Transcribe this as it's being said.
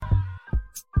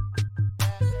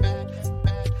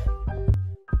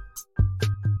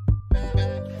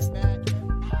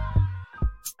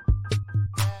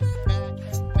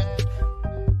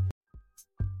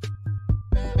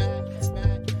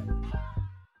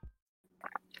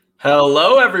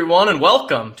Hello, everyone, and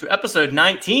welcome to episode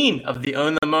 19 of the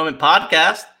Own the Moment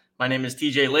podcast. My name is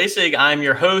TJ Lasig. I'm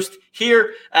your host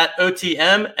here at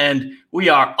OTM, and we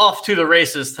are off to the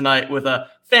races tonight with a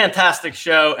fantastic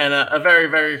show and a very,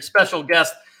 very special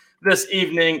guest this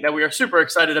evening that we are super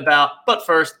excited about. But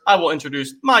first, I will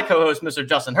introduce my co-host, Mr.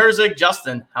 Justin Herzig.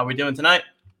 Justin, how are we doing tonight?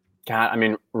 God,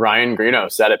 Ryan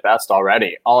Greeno said it best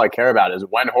already. All I care about is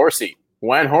when horsey.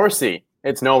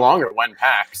 It's no longer when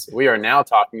packs. We are now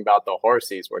talking about the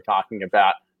horsies. We're talking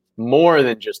about more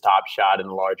than just Top Shot and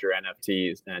the larger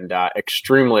NFTs, and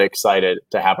extremely excited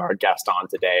to have our guest on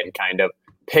today and kind of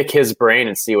pick his brain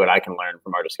and see what I can learn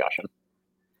from our discussion.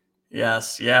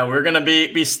 Yes, yeah, we're going to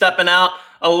be stepping out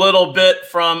a little bit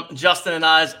from Justin and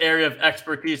I's area of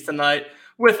expertise tonight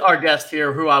with our guest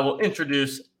here, who I will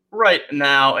introduce right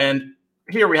now. And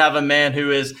here we have a man who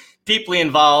is deeply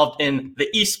involved in the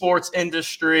esports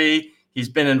industry. He's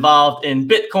been involved in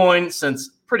Bitcoin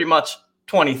since pretty much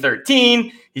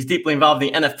 2013. He's deeply involved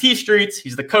in the NFT streets.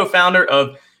 He's the co-founder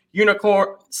of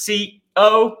Unicorn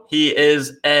CO. He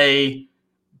is a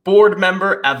board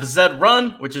member at Zed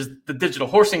Run, which is the digital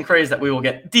horsing craze that we will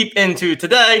get deep into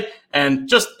today, and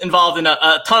just involved in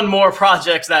a ton more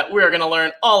projects that we're going to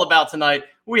learn all about tonight.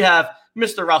 We have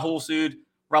Mr. Rahul Sood.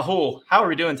 Rahul, how are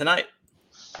we doing tonight?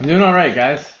 I'm doing all right,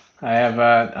 guys. I have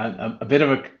a bit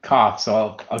of a cough,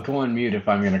 so I'll go on mute if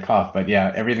I'm going to cough. But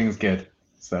yeah, everything's good.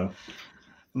 So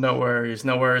no worries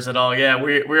at all. Yeah,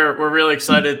 we're really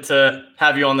excited to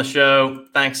have you on the show.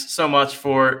 Thanks so much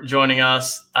for joining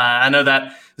us. I know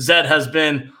that Zed has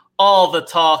been all the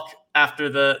talk after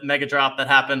the mega drop that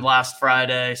happened last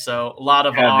Friday. So a lot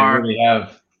of they really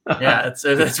have. Yeah,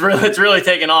 it's really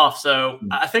taken off. So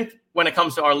I think when it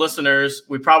comes to our listeners,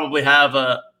 we probably have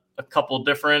a couple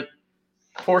different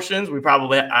portions.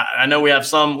 I know we have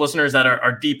some listeners that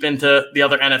are deep into the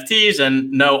other NFTs and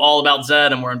know all about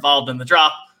Zed and were involved in the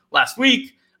drop last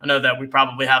week. I know that we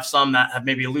probably have some that have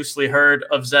maybe loosely heard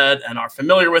of Zed and are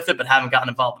familiar with it, but haven't gotten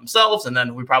involved themselves. And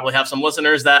then we probably have some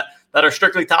listeners that are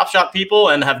strictly Top Shot people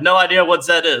and have no idea what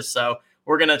Zed is. So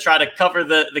we're going to try to cover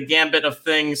the gambit of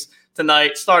things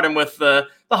tonight, starting with the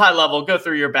high level, go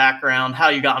through your background, how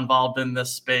you got involved in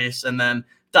this space, and then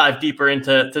dive deeper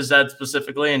into Zed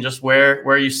specifically and just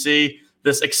where you see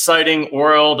this exciting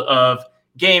world of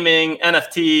gaming,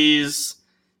 NFTs,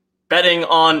 betting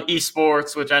on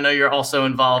esports, which I know you're also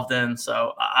involved in.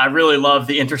 So I really love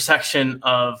the intersection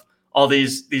of all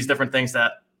these different things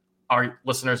that our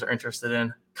listeners are interested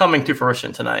in coming to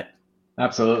fruition tonight.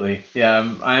 Absolutely.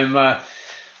 Yeah,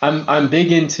 I'm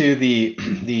big into the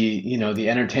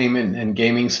entertainment and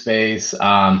gaming space,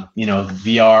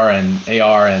 VR and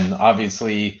AR, and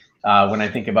obviously when I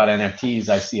think about NFTs,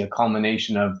 I see a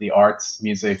culmination of the arts,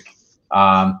 music,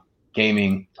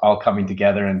 gaming all coming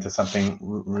together into something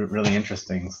really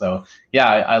interesting. So yeah,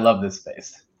 I love this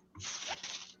space.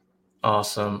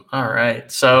 Awesome. All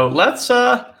right, so let's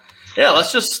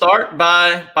just start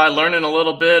by learning a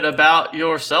little bit about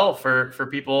yourself for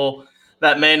people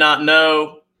that may not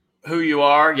know who you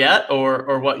are yet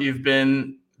or what you've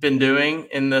been doing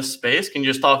in this space. Can you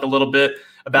just talk a little bit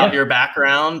about your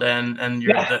background and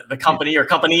the company or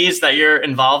companies that you're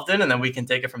involved in, and then we can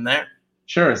take it from there?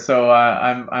 Sure. So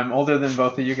I'm older than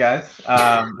both of you guys.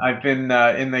 I've been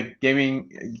in the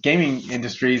gaming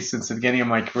industry since the beginning of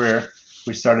my career,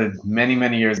 which started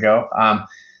many years ago.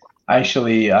 I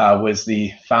actually was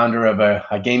the founder of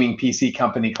a gaming PC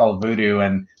company called Voodoo,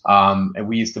 and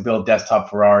we used to build desktop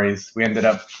Ferraris.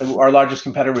 Our largest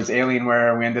competitor was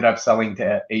Alienware. We ended up selling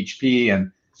to HP,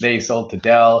 and they sold to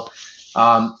Dell.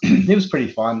 It was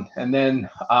pretty fun. And then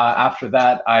after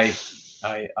that, I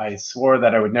swore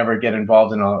that I would never get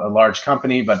involved in a large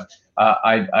company, but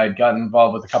I got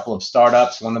involved with a couple of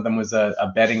startups. One of them was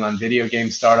a betting on video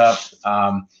game startup.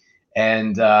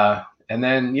 And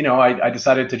then, I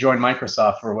decided to join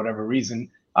Microsoft for whatever reason.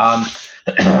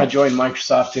 I joined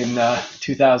Microsoft in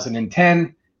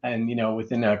 2010, and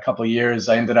within a couple of years,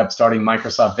 I ended up starting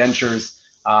Microsoft Ventures,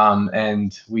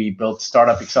 and we built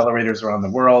startup accelerators around the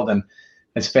world. And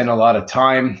I spent a lot of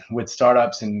time with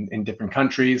startups in different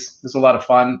countries. It was a lot of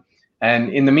fun.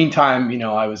 And in the meantime,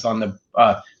 I was on the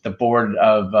board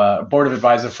of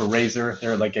advisor for Razer.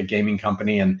 They're like a gaming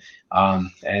company, and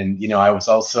I was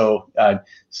also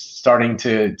starting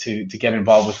to get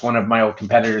involved with one of my old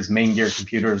competitors, Main Gear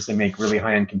Computers. They make really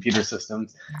high-end computer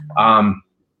systems.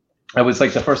 I was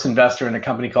like the first investor in a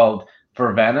company called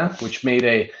Vervana, which made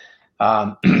an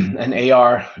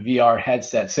AR VR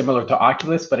headset similar to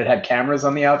Oculus, but it had cameras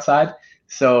on the outside.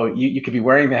 So you could be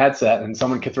wearing the headset and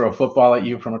someone could throw a football at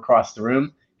you from across the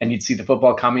room and you'd see the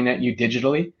football coming at you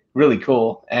digitally. Really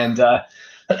cool. And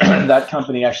that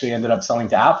company actually ended up selling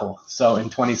to Apple. So in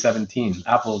 2017,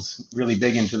 Apple's really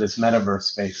big into this metaverse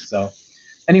space. So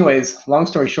anyways, long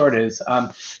story short is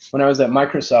when I was at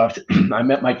Microsoft, I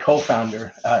met my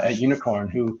co-founder at Unicorn,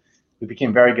 who we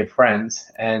became very good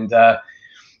friends. And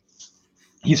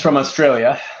he's from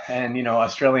Australia. And, you know,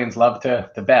 Australians love to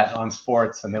bet on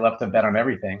sports, and they love to bet on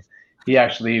everything. He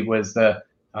actually was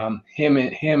him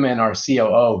and our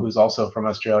COO, who's also from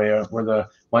Australia, were the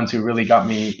ones who really got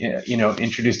me, you know,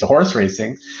 introduced to horse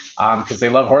racing, because they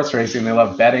love horse racing, they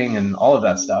love betting and all of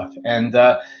that stuff. And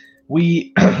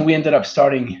we ended up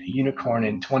starting Unicorn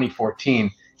in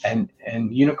 2014, and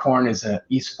Unicorn is an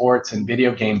esports and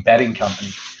video game betting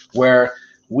company where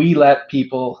we let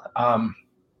people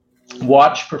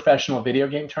watch professional video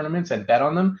game tournaments and bet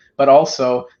on them, but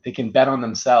also they can bet on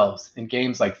themselves in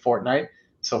games like Fortnite.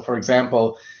 So, for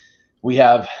example, we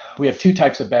have two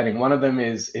types of betting. One of them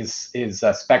is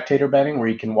spectator betting, where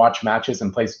you can watch matches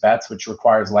and place bets, which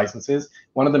requires licenses.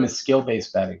 One of them is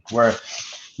skill-based betting, where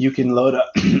you can load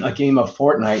up a game of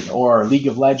Fortnite or League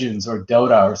of Legends or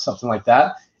Dota or something like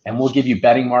that, and we'll give you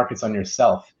betting markets on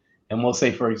yourself. And we'll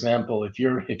say, for example, if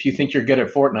you think you're good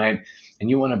at Fortnite and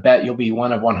you want to bet you'll be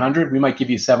 1 of 100, we might give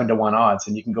you 7-to-1 odds,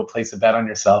 and you can go place a bet on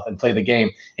yourself and play the game.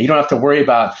 And you don't have to worry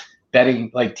about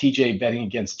betting like TJ betting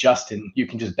against Justin. You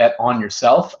can just bet on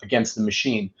yourself against the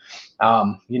machine,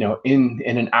 you know, in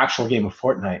an actual game of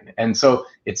Fortnite. And so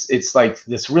it's like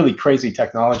this really crazy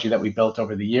technology that we built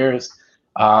over the years.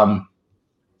 And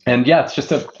yeah, it's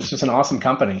just an awesome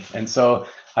company. And so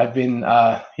I've been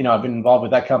involved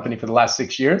with that company for the last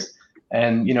 6 years.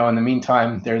 And, you know, in the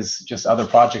meantime, there's just other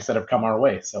projects that have come our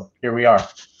way. So here we are.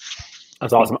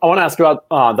 That's awesome. I want to ask about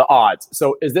the odds.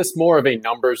 So is this more of a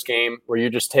numbers game where you're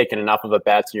just taking enough of a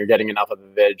bet and you're getting enough of a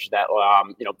vig that,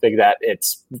 big that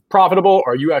it's profitable,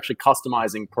 or are you actually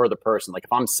customizing per the person? Like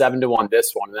if I'm 7-to-1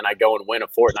 this one and then I go and win a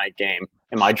Fortnite game,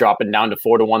 am I dropping down to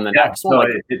 4-to-1 the next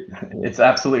one? It's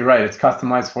absolutely right. It's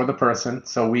customized for the person.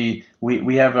 So we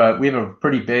have a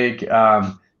pretty big,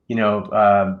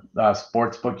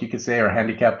 sports book, you could say, or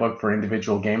handicap book for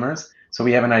individual gamers. So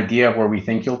we have an idea of where we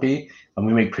think you'll be, and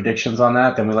we make predictions on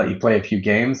that. Then we let you play a few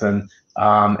games, and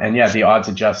the odds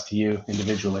adjust to you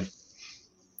individually.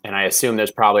 And I assume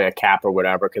there's probably a cap or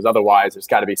whatever, because otherwise there's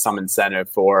got to be some incentive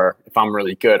for, if I'm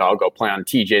really good, I'll go play on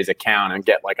TJ's account and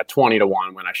get like a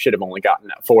 20-to-1 when I should have only gotten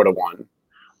that 4-to-1.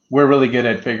 We're really good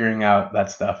at figuring out that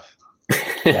stuff.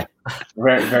 Yeah,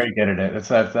 very, very good at it.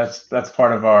 That's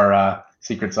part of our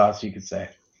secret sauce, you could say.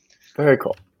 Very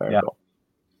cool. Very cool.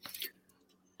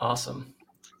 Awesome.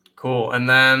 Cool. And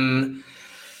then,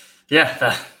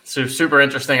 that's super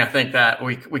interesting. I think that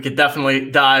we could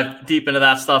definitely dive deep into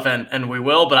that stuff, and we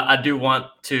will, but I do want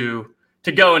to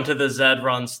go into the Zed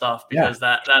Run stuff, because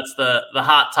that's the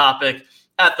hot topic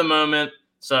at the moment.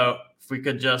 So if we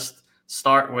could just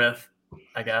start with,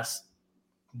 I guess,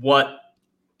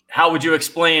 how would you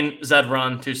explain Zed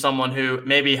Run to someone who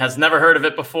maybe has never heard of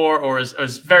it before or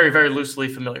is very, very loosely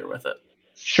familiar with it?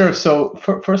 Sure. So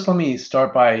first, let me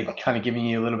start by kind of giving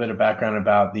you a little bit of background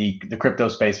about the crypto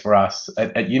space for us.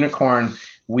 At Unicorn,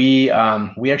 we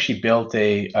actually built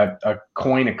a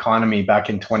coin economy back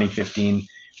in 2015,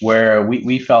 where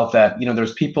we felt that,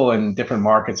 there's people in different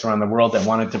markets around the world that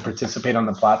wanted to participate on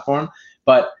the platform,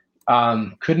 but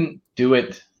couldn't do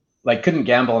it, couldn't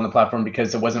gamble on the platform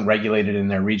because it wasn't regulated in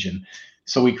their region.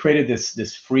 So we created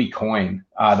this free coin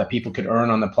that people could earn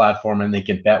on the platform, and they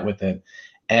could bet with it.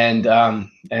 And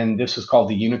this was called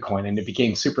the Unicoin, and it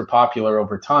became super popular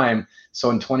over time. So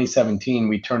in 2017,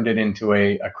 we turned it into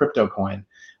a crypto coin,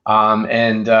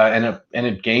 and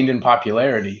it gained in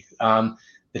popularity.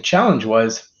 The challenge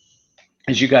was,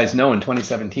 as you guys know, in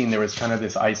 2017 there was kind of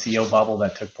this ICO bubble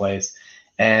that took place,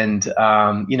 and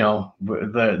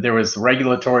there was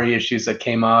regulatory issues that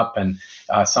came up, and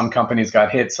some companies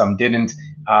got hit, some didn't.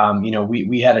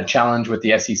 We had a challenge with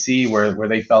the SEC where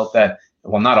they felt that.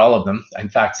 Well, not all of them. In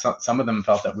fact, some of them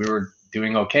felt that we were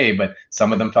doing okay, but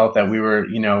some of them felt that we were,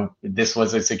 this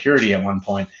was a security at one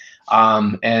point.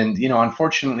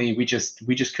 Unfortunately, we just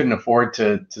couldn't afford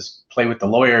to play with the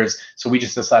lawyers. So we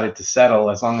just decided to settle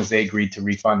as long as they agreed to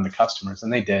refund the customers,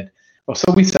 and they did. Well,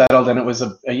 so we settled, and it was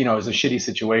a shitty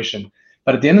situation.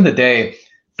 But at the end of the day,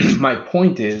 my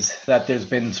point is that there's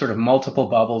been sort of multiple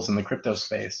bubbles in the crypto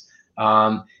space.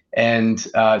 So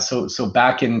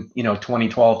back in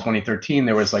 2012, 2013,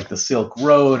 there was like the Silk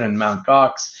Road and Mt.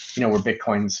 Gox, where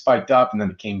Bitcoin spiked up and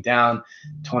then it came down.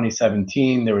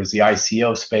 2017, there was the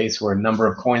ICO space where a number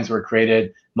of coins were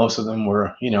created. Most of them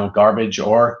were garbage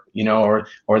or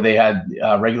they had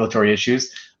regulatory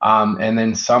issues. And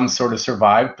then some sort of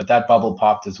survived, but that bubble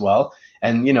popped as well.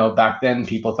 And, back then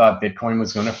people thought Bitcoin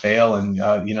was going to fail. And,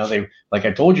 they, like,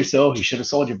 I told you so, you should have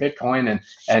sold your Bitcoin.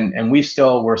 And we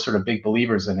still were sort of big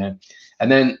believers in it.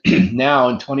 And then now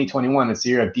in 2021, it's the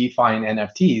year of DeFi and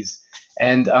NFTs.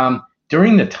 And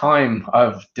during the time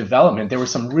of development, there were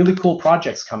some really cool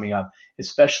projects coming up,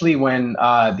 especially when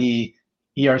the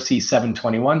ERC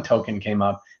 721 token came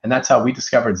up. And that's how we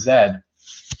discovered Zed.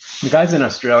 The guys in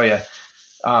Australia,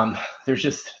 there's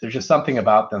just something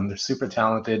about them. They're super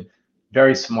talented,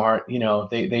 very smart.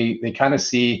 They kind of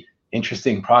see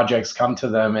interesting projects come to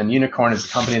them, and Unicorn is a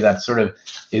company that sort of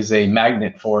is a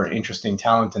magnet for interesting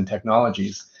talent and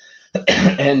technologies.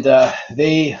 And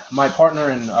my partner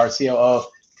and our COO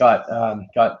got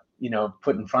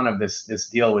put in front of this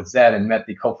deal with Zed and met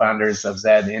the co-founders of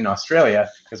Zed in Australia,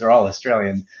 because they're all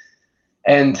Australian.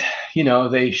 And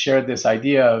they shared this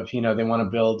idea of they want to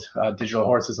build digital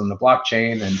horses on the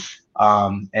blockchain,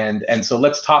 and so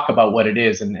let's talk about what it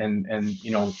is and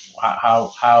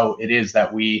how it is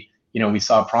that we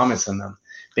saw promise in them.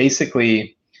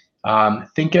 Basically,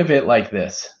 think of it like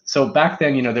this. So back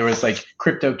then, there was like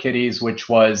CryptoKitties, which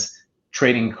was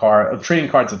trading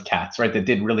cards of cats, right? That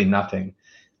did really nothing.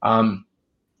 The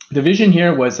vision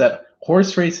here was that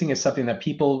horse racing is something that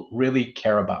people really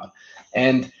care about,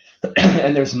 and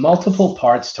there's multiple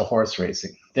parts to horse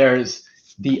racing. There's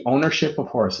the ownership of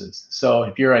horses. So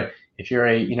if you're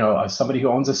somebody who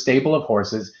owns a stable of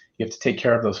horses, you have to take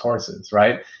care of those horses,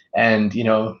 right? And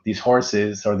these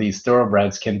horses or these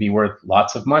thoroughbreds can be worth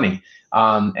lots of money,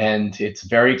 and it's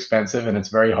very expensive, and it's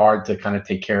very hard to kind of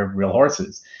take care of real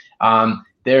horses.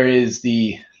 There's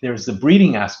the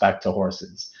breeding aspect to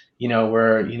horses,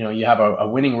 where you have a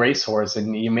winning racehorse,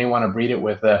 and you may want to breed it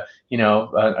with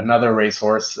another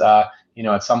racehorse,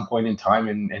 at some point in time,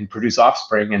 and produce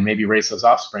offspring and maybe race those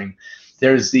offspring.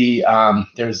 There's the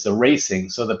racing.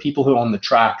 So the people who own the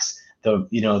tracks, the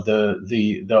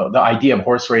idea of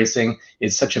horse racing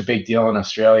is such a big deal in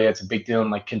Australia. It's a big deal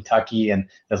in like Kentucky, and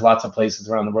there's lots of places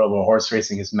around the world where horse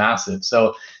racing is massive.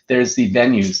 So there's the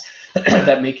venues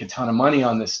that make a ton of money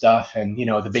on this stuff, and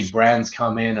the big brands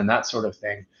come in and that sort of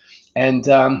thing. And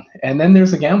then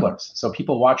there's the gamblers. So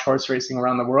people watch horse racing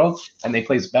around the world, and they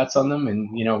place bets on them in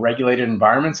regulated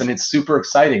environments, and it's super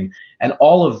exciting. And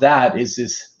all of that is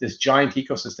this giant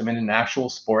ecosystem in an actual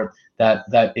sport that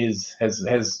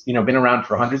has been around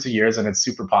for hundreds of years, and it's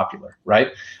super popular, right?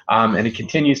 And it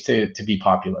continues to be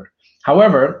popular.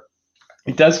 However,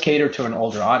 it does cater to an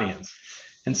older audience.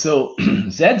 And so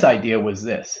Zed's idea was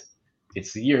this: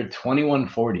 it's the year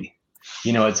 2140.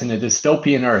 It's in a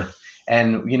dystopian Earth.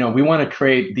 And, we want to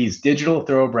create these digital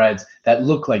thoroughbreds that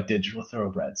look like digital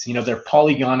thoroughbreds. They're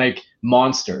polygonic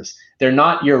monsters. They're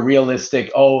not your realistic,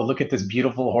 oh, look at this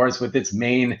beautiful horse with its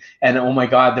mane, and oh my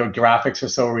God, their graphics are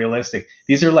so realistic.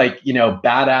 These are like,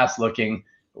 badass looking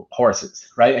horses,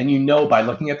 right? And by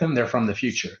looking at them, they're from the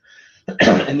future.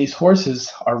 And these horses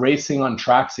are racing on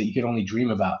tracks that you could only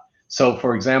dream about. So,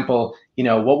 for example,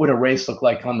 what would a race look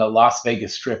like on the Las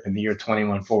Vegas Strip in the year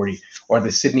 2140, or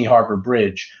the Sydney Harbor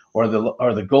Bridge, or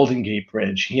the Golden Gate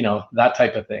Bridge, that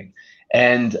type of thing.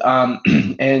 And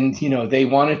they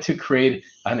wanted to create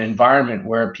an environment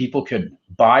where people could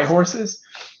buy horses,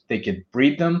 they could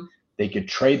breed them, they could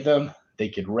trade them, they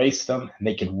could race them, and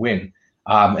they could win.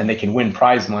 And they can win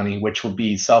prize money, which will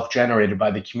be self-generated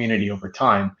by the community over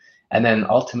time. And then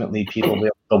ultimately people will be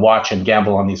able to watch and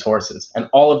gamble on these horses. And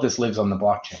all of this lives on the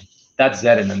blockchain. That's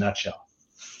Zed in a nutshell.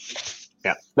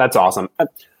 Yeah, that's awesome.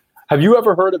 Have you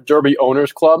ever heard of Derby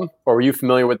Owners Club? Or were you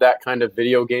familiar with that kind of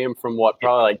video game from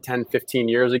probably like 10, 15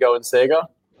 years ago in Sega?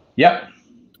 Yep.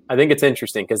 I think it's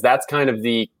interesting because that's kind of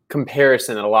the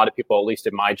comparison that a lot of people, at least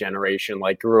in my generation,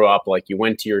 like grew up, like you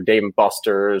went to your Dave &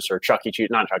 Buster's or Chuck E. Cheese,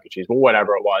 not Chuck E. Cheese, but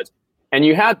whatever it was. And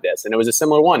you had this, and it was a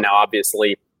similar one. Now,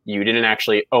 obviously, you didn't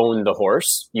actually own the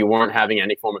horse. You weren't having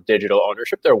any form of digital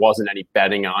ownership. There wasn't any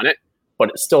betting on it, but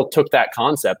it still took that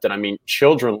concept. And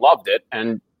children loved it.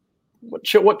 And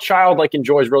what child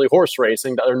enjoys really horse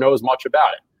racing or knows much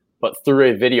about it, but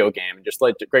through a video game, and just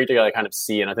great to kind of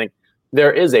see. And I think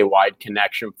there is a wide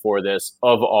connection for this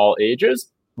of all ages,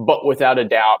 but without a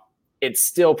doubt, it's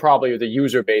still probably the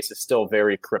user base is still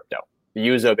very crypto. The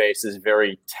user base is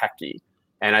very techy.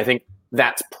 And I think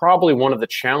that's probably one of the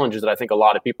challenges that I think a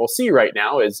lot of people see right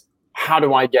now is, how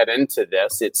do I get into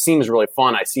this? It seems really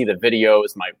fun. I see the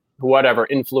videos, whatever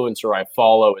influencer I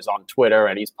follow is on Twitter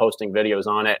and he's posting videos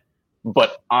on it,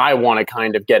 but I want to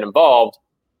kind of get involved.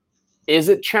 Is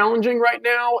it challenging right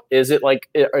now?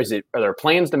 Are there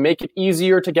plans to make it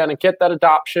easier to get that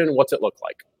adoption? What's it look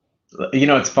like?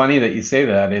 It's funny that you say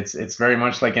that. It's very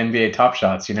much like NBA Top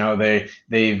Shots.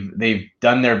 They've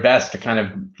done their best to kind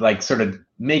of sort of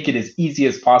make it as easy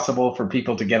as possible for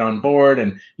people to get on board.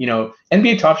 And,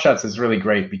 NBA Top Shots is really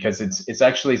great because it's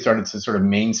actually started to sort of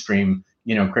mainstream,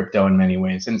 crypto in many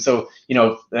ways. And so,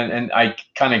 and I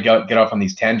kind of get off on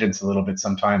these tangents a little bit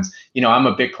sometimes. I'm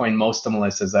a Bitcoin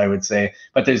maximalist, as I would say,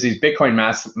 but there's these Bitcoin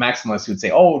maximalists who would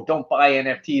say, oh, don't buy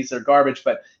NFTs, they're garbage.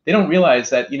 But they don't realize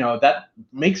that, that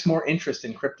makes more interest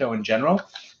in crypto in general.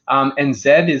 And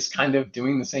Zed is kind of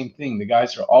doing the same thing. The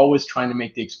guys are always trying to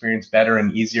make the experience better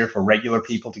and easier for regular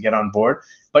people to get on board.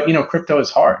 But, crypto is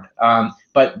hard.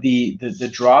 But the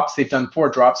drops, they've done 4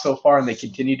 drops so far, and they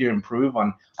continue to improve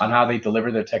on how they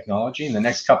deliver their technology. In the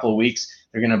next couple of weeks,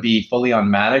 they're going to be fully on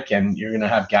Matic, and you're going to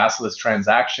have gasless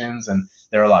transactions, and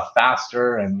they're a lot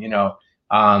faster. And,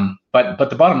 but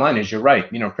the bottom line is, you're right.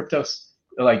 Crypto's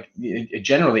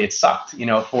generally it sucked,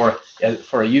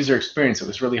 for a user experience. It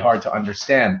was really hard to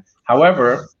understand.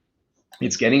 However,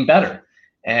 it's getting better.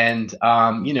 And,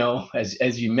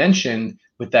 as you mentioned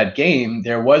with that game,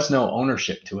 there was no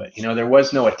ownership to it. There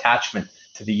was no attachment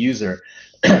to the user.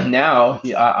 Now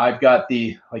I've got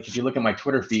if you look at my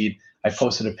Twitter feed, I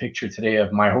posted a picture today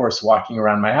of my horse walking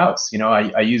around my house.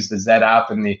 I use the Zed app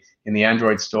in the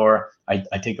Android store.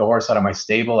 I take a horse out of my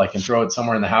stable. I can throw it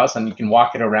somewhere in the house, and you can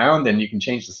walk it around, and you can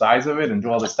change the size of it and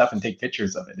do all this stuff and take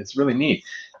pictures of it. It's really neat.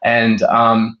 And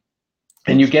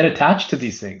you get attached to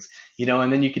these things,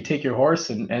 and then you can take your horse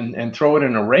and throw it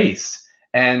in a race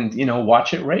and,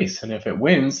 watch it race. And if it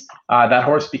wins, that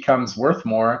horse becomes worth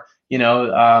more,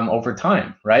 over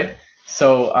time. Right.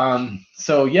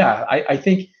 So yeah, I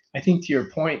think to your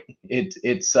point,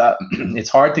 it's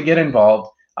hard to get involved.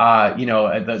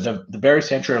 The barriers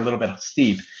to entry are a little bit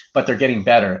steep, but they're getting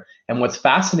better. And what's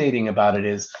fascinating about it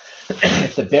is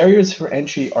if the barriers for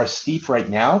entry are steep right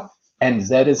now and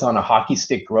Zed is on a hockey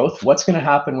stick growth, what's going to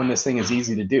happen when this thing is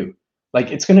easy to do?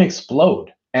 It's going to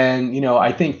explode. And,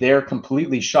 I think they're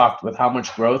completely shocked with how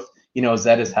much growth,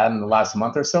 Zed has had in the last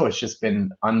month or so. It's just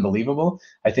been unbelievable.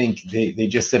 I think they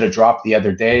just did a drop the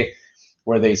other day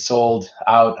where they sold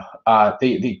out,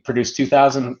 they produced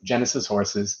 2,000 Genesis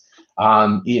horses.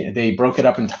 They broke it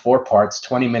up into 4 parts,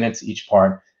 20 minutes each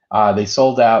part. They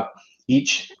sold out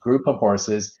each group of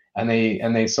horses, and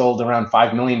they sold around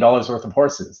 $5 million worth of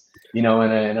horses, in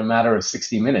a matter of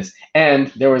 60 minutes. And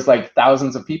there was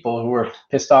thousands of people who were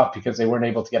pissed off because they weren't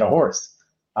able to get a horse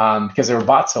because they were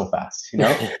bought so fast.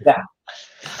 Yeah.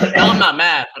 No, I'm not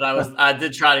mad, but I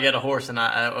did try to get a horse, and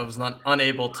I was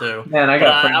unable to. Man,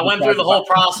 I went through the whole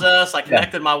process. I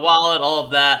connected my wallet, all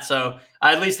of that, so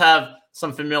I at least have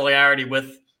some familiarity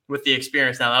with the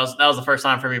experience now. That was the first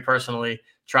time for me personally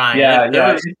trying. It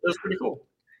was pretty cool.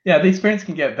 Yeah, the experience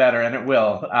can get better, and it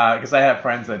will, because I have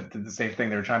friends that did the same thing.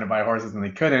 They were trying to buy horses and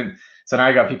they couldn't. So now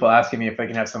I got people asking me if I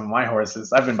can have some of my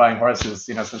horses. I've been buying horses,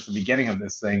 since the beginning of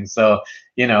this thing. So,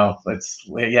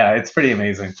 it's pretty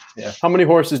amazing. Yeah. How many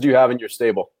horses do you have in your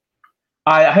stable?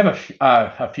 I have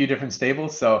a few different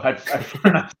stables, so I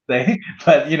prefer not to say,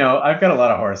 but I've got a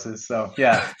lot of horses, so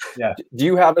yeah. Do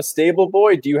you have a stable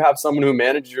boy? Do you have someone who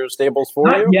manages your stables for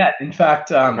you? Not yet. In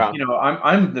fact,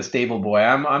 I'm the stable boy.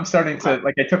 I'm starting to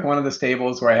I took one of the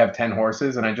stables where I have 10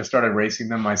 horses, and I just started racing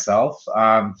them myself,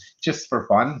 just for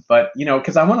fun. But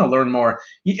because I want to learn more.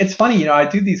 It's funny, I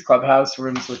do these clubhouse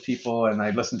rooms with people, and I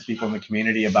listen to people in the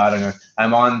community about it. And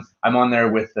I'm on there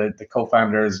with the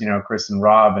co-founders, Chris and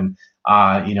Rob, and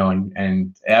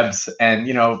and Ebbs, and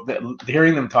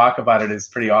hearing them talk about it is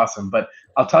pretty awesome. But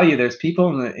I'll tell you, there's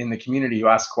people in the community who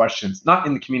ask questions, not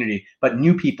in the community, but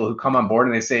new people who come on board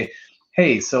and they say,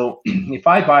 hey, so if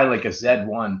I buy a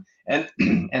Z1 and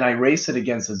I race it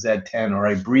against a Z10, or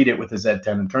I breed it with a Z10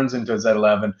 and turns into a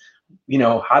Z11,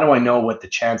 how do I know what the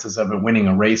chances of it winning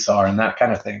a race are, and that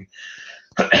kind of thing.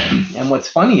 And what's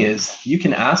funny is you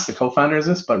can ask the co-founders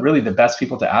this, but really the best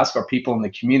people to ask are people in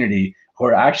the community who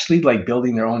are actually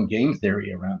building their own game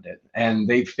theory around it. And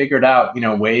they've figured out,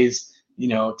 ways,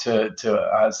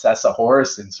 to assess a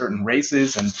horse in certain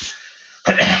races,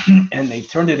 and they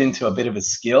turned it into a bit of a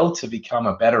skill to become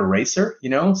a better racer,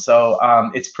 So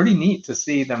it's pretty neat to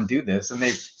see them do this. And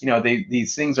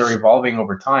these things are evolving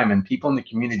over time, and people in the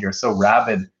community are so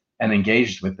rabid and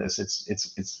engaged with this.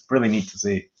 It's really neat to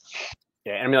see.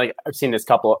 Yeah, I mean, I've seen this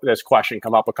question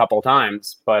come up a couple of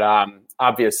times, but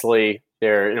obviously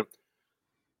they're,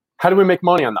 how do we make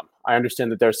money on them? I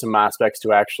understand that there's some aspects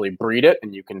to actually breed it,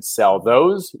 and you can sell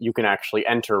those. You can actually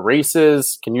enter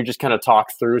races. Can you just kind of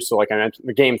talk through? So I mentioned,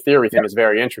 the game theory thing is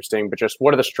very interesting, but just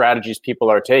what are the strategies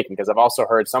people are taking? Because I've also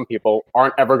heard some people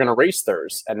aren't ever going to race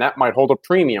theirs, and that might hold a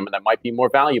premium, and that might be more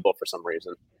valuable for some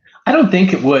reason. I don't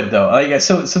think it would, though.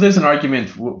 So there's an argument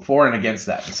for and against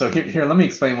that. So let me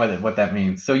explain what that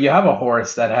means. So you have a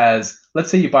horse that has,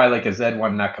 let's say you buy a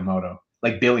Z1 Nakamoto.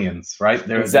 like billions, right?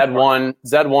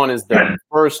 Z1 is the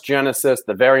first Genesis,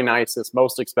 the very nicest,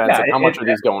 most expensive. How much are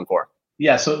these going for?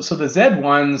 Yeah, so the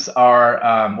Z1s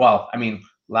are well, I mean,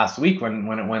 last week when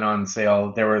it went on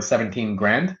sale, there were 17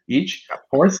 grand each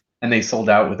horse, and they sold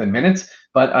out within minutes.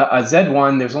 But a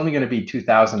Z1, there's only going to be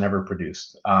 2,000 ever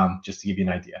produced, just to give you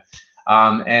an idea.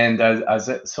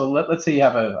 So let's say you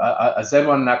have a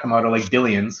Z1 Nakamoto like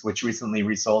Billions, which recently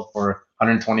resold for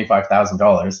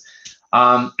 $125,000,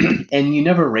 and you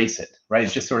never race it, right?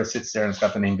 It just sort of sits there and it's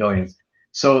got the name Billions.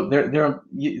 So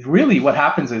really what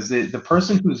happens is the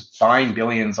person who's buying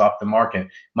Billions off the market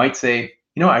might say,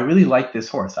 I really like this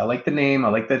horse. I like the name. I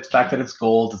like the fact that it's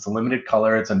gold. It's a limited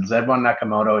color. It's a Z1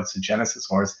 Nakamoto. It's a Genesis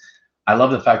horse. I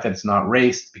love the fact that it's not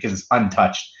raced because it's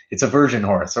untouched. It's a virgin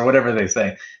horse or whatever they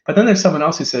say. But then there's someone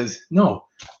else who says, no,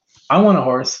 I want a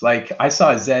horse. Like I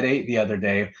saw a Z8 the other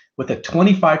day with a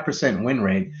 25% win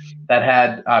rate that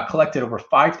had collected over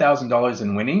 $5,000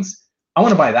 in winnings. I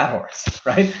want to buy that horse,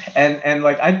 right? And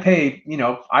like I'd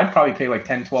probably pay like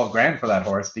 10, 12 grand for that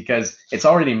horse because it's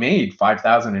already made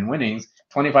 5,000 in winnings,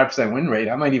 25% win rate.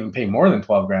 I might even pay more than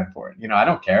 12 grand for it. I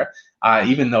don't care.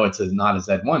 Even though it's not a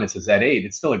Z1, it's a Z8.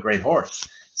 It's still a great horse.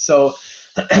 So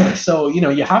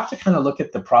you have to kind of look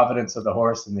at the provenance of the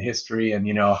horse and the history and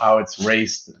how it's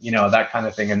raced, that kind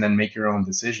of thing, and then make your own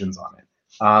decisions on it.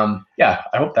 Yeah,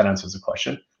 I hope that answers the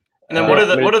question. And then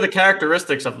what are the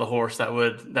characteristics of the horse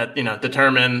that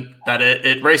determine that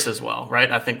it races well,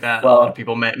 right? I think that a lot of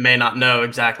people may not know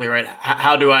exactly, right?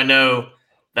 How do I know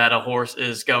that a horse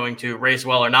is going to race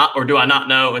well or not, or do I not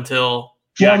know until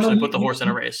you actually put the horse in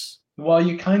a race? Well,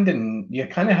 you kind of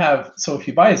have. So if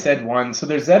you buy a Z1, so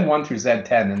there's Z1 through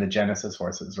Z10 in the Genesis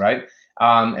horses, right? So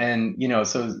Z1 and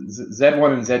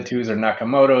Z2s are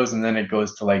Nakamotos, and then it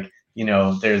goes to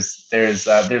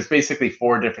there's basically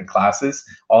 4 different classes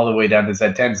all the way down to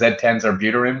Z10. Z10s are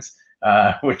Buterins,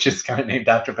 which is kind of named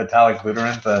after Vitalik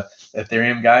Buterin, the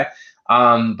Ethereum guy.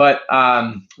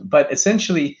 But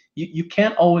essentially, you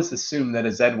can't always assume that a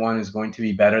Z1 is going to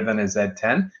be better than a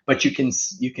Z10, but you can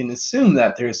assume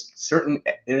that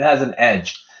it has an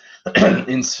edge.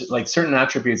 In like certain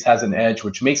attributes has an edge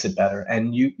which makes it better,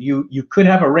 and you could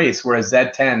have a race where a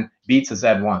Z10 beats a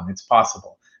Z1. It's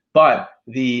possible. But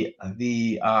the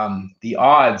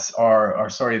odds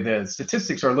the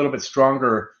statistics are a little bit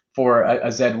stronger for a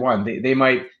Z1.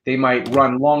 They might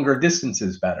run longer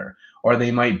distances better, or they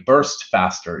might burst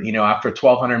faster. After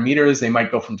 1,200 meters, they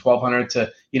might go from 1,200 to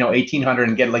 1,800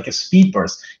 and get like a speed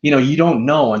burst. You don't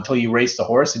know until you race the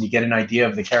horse and you get an idea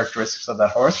of the characteristics of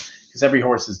that horse, because every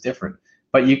horse is different.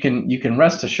 But you can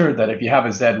rest assured that if you have a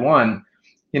Z1,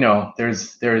 they're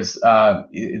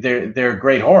a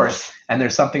great horse, and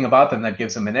there's something about them that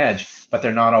gives them an edge, but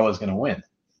they're not always going to win.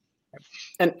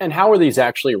 And how are these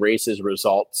actually races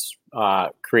results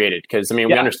created? Because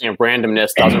we understand randomness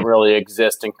doesn't really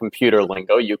exist in computer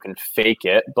lingo. You can fake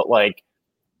it, but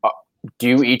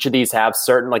do each of these have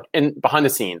certain behind the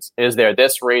scenes? Is there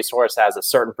this racehorse has a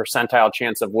certain percentile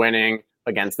chance of winning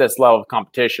against this level of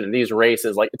competition? And these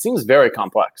races, it seems very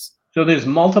complex. So there's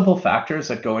multiple factors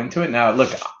that go into it. Now,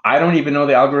 look, I don't even know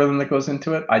the algorithm that goes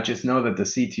into it. I just know that the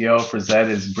CTO for Z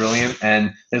is brilliant,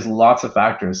 and there's lots of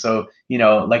factors. So,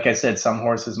 like I said, some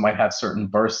horses might have certain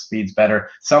burst speeds better.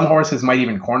 Some horses might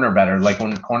even corner better. Like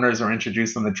when corners are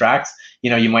introduced on the tracks,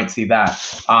 you might see that.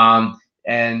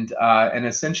 And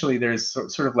essentially there's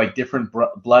sort of like different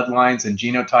bloodlines and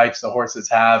genotypes the horses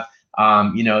have.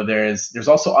 There's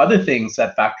also other things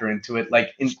that factor into it,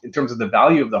 like in terms of the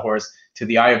value of the horse to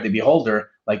the eye of the beholder,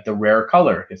 like the rare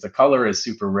color. If the color is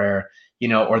super rare,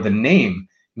 or the name.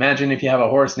 Imagine if you have a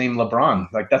horse named LeBron,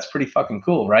 that's pretty fucking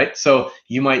cool, right? So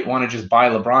you might want to just buy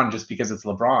LeBron just because it's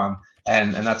LeBron,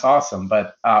 and that's awesome.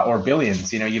 But or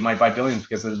Billions, you might buy Billions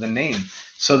because of the name.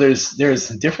 So there's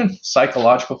different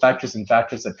psychological factors and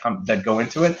factors that go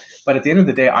into it. But at the end of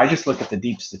the day, I just look at the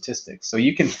deep statistics. So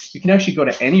you can actually go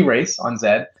to any race on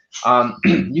Z.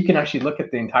 You can actually look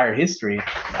at the entire history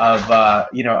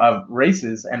of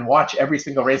races and watch every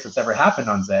single race that's ever happened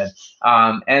on Z.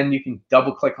 And you can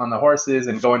double click on the horses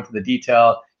and go into the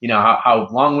detail. How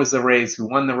long was the race? Who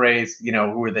won the race?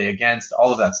 Who were they against?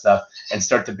 All of that stuff, and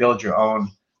start to build your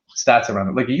own stats around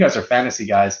it. Look, you guys are fantasy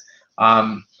guys.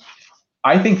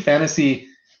 I think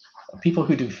people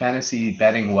who do fantasy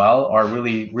betting well are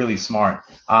really, really smart.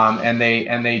 And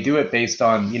they do it based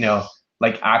on,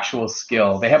 actual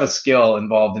skill. They have a skill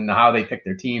involved in how they pick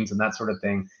their teams and that sort of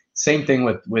thing. Same thing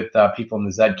with people in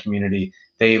the Z community.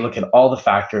 They look at all the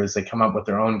factors. They come up with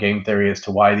their own game theory as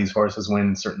to why these horses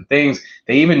win certain things.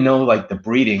 They even know the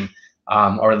breeding,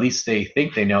 or at least they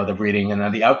think they know the breeding and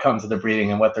then the outcomes of the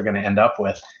breeding and what they're going to end up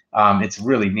with. It's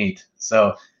really neat.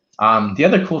 So The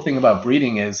other cool thing about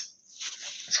breeding is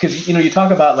because, you know, you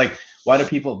talk about like, why do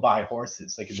people buy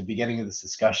horses? Like at the beginning of this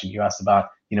discussion, you asked about,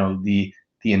 you know, the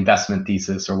investment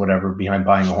thesis or whatever behind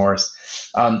buying a horse.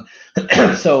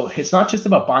 So it's not just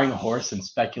about buying a horse and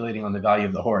speculating on the value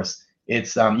of the horse.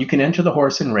 It's you can enter the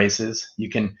horse in races. You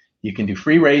can do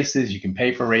free races. You can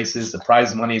pay for races. The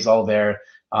prize money is all there.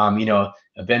 You know,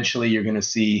 eventually you're going to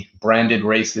see branded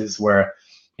races where,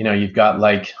 you know, you've got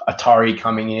like Atari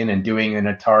coming in and doing an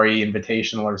Atari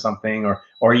Invitational or something,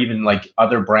 or even like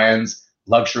other brands,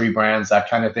 luxury brands, that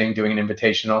kind of thing, doing an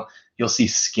invitational. You'll see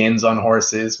skins on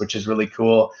horses, which is really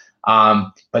cool.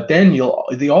 But then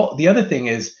the other thing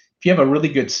is, if you have a really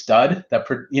good stud that,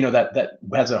 you know, that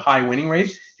has a high winning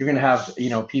rate, you're going to have, you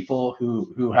know, people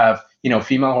who have, you know,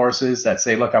 female horses that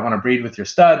say, look, I want to breed with your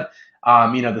stud.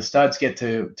 You know, the studs get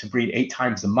to breed 8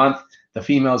 times a month. The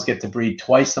females get to breed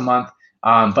twice a month.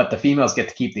 But the females get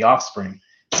to keep the offspring.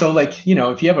 So like, you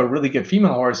know, if you have a really good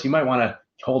female horse, you might want to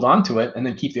hold on to it and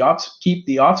then keep the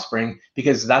offspring,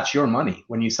 because that's your money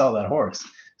when you sell that horse.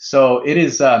 So it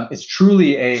is, it's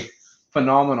truly a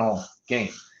phenomenal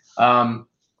game. And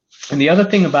the other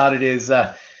thing about it is,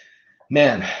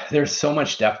 man, there's so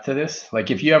much depth to this. Like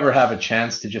if you ever have a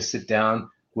chance to just sit down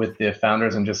with the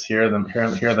founders and just hear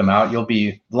them out, you'll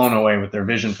be blown away with their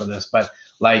vision for this. But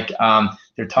like,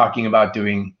 they're talking about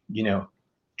doing, you know,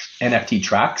 NFT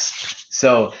tracks.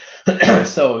 So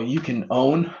you can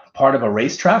own part of a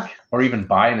racetrack or even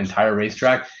buy an entire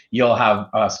racetrack. You'll have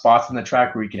spots on the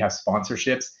track where you can have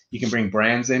sponsorships. You can bring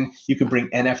brands in. You can bring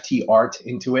NFT art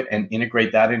into it and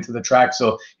integrate that into the track.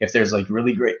 So if there's like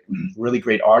really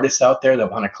great artists out there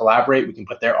that want to collaborate, we can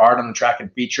put their art on the track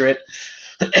and feature it.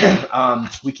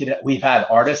 We've had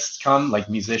artists come, like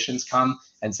musicians come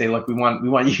and say, look, we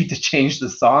want you to change the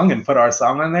song and put our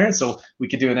song on there. So we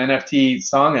could do an NFT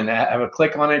song and have a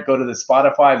click on it, go to the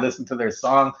Spotify, listen to their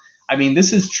song. I mean,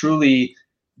 this is truly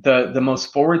the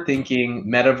most forward-thinking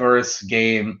metaverse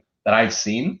game that I've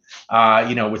seen,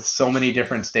 you know, with so many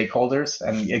different stakeholders.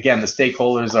 And again, the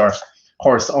stakeholders are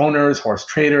horse owners, horse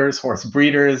traders, horse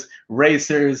breeders,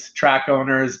 racers, track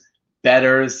owners,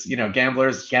 bettors, you know,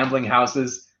 gamblers, gambling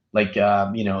houses. Like,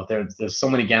 you know, there's so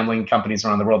many gambling companies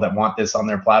around the world that want this on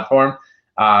their platform.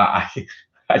 I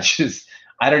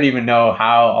don't even know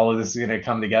how all of this is going to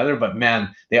come together, but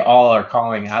man, they all are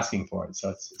asking for it. So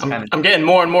it's I'm getting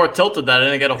more and more tilted that I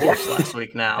didn't get a horse last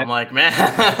week now. I'm like,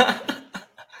 man,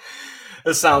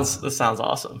 this sounds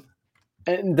awesome.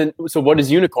 And then, so what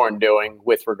is Unikrn doing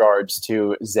with regards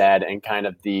to Zed and kind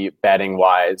of the betting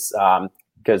wise?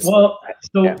 Because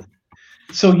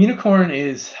So Unikrn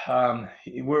is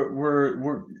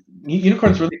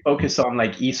Unikrn's really focused on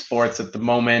like esports at the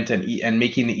moment and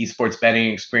making the esports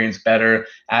betting experience better,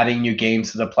 adding new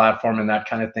games to the platform and that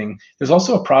kind of thing. There's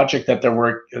also a project that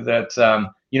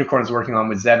Unikrn is working on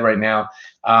with Zed right now,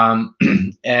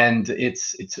 and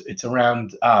it's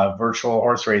around virtual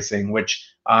horse racing, which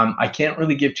I can't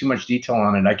really give too much detail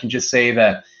on it. I can just say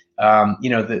that you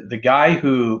know, the guy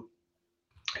who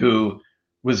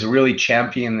was really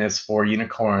championing this for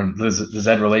Unikrn, the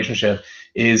Zed relationship,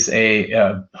 is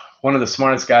one of the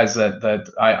smartest guys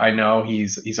that I know.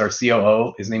 He's our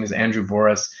COO. His name is Andrew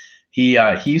Voris. He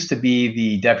used to be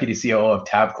the deputy COO of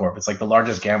Tabcorp. It's like the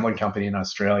largest gambling company in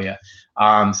Australia.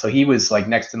 So he was like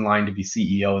next in line to be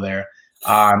CEO there.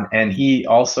 And he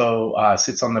also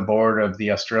sits on the board of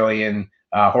the Australian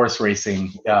horse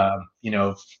racing, you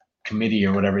know, committee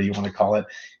or whatever you want to call it.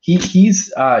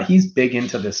 He's big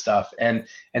into this stuff, and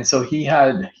so he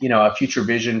had, you know, a future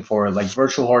vision for like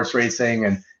virtual horse racing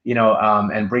and, you know,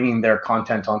 and bringing their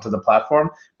content onto the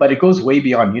platform. But it goes way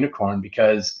beyond Unikrn,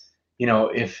 because, you know,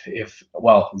 if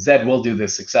Zed will do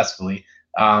this successfully.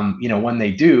 You know, when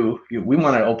they do, we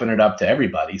want to open it up to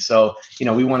everybody. So, you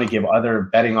know, we want to give other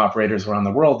betting operators around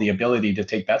the world the ability to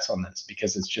take bets on this,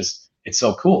 because it's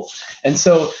so cool. And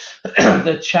so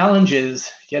the challenge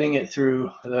is getting it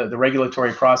through the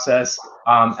regulatory process.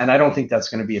 And I don't think that's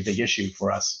going to be a big issue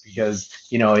for us, because,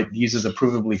 you know, it uses a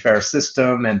provably fair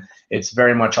system and it's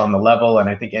very much on the level. And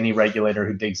I think any regulator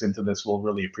who digs into this will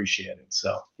really appreciate it.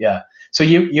 So, yeah. So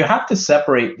you have to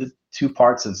separate the two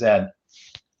parts of Zed,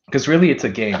 because really it's a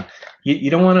game.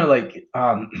 You don't want to like,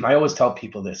 I always tell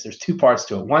people this, there's two parts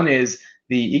to it. One is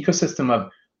the ecosystem of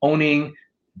owning,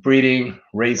 breeding,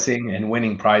 racing, and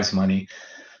winning prize money.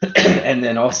 And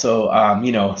then also,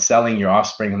 you know, selling your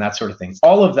offspring and that sort of thing.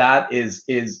 All of that is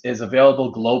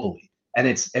available globally. And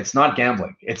it's not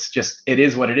gambling. It's just, it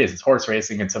is what it is. It's horse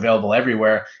racing. It's available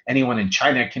everywhere. Anyone in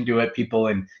China can do it. People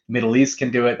in Middle East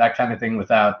can do it, that kind of thing,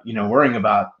 without, you know, worrying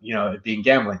about, you know, it being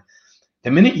gambling.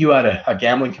 the minute you add a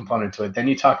gambling component to it, then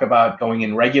you talk about going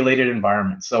in regulated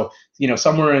environments. So,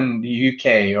 somewhere in the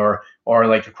UK or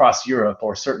like across Europe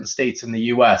or certain states in the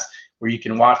US where you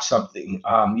can watch something,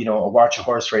 watch a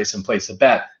horse race and place a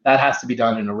bet, that has to be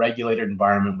done in a regulated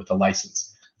environment with a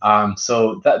license.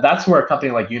 So that's where a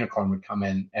company like Unikrn would come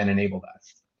in and enable that.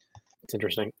 It's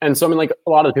interesting. And so, I mean, like a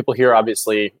lot of the people here,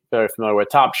 obviously, very familiar with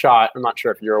Top Shot. I'm not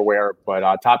sure if you're aware, but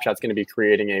Top Shot's going to be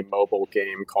creating a mobile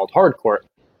game called Hardcourt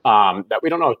that we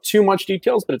don't know too much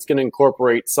details, but it's going to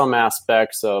incorporate some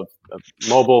aspects of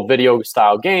mobile video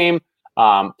style game,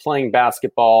 playing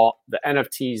basketball. The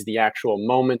NFTs, the actual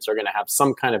moments are going to have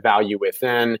some kind of value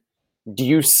within. Do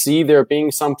you see there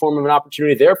being some form of an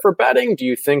opportunity there for betting? Do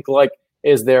you think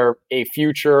is there a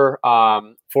future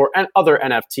for other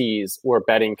NFTs where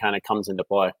betting kind of comes into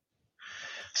play?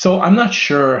 So I'm not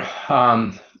sure.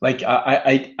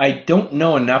 I don't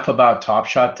know enough about Top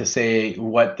Shot to say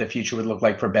what the future would look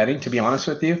like for betting, to be honest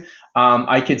with you.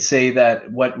 I could say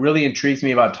that what really intrigues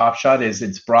me about Top Shot is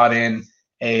it's brought in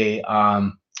an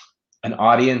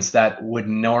audience that would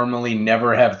normally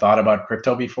never have thought about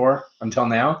crypto before until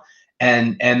now.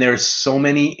 And there's so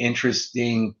many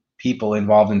interesting people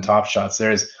involved in Top Shots.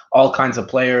 There's all kinds of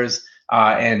players,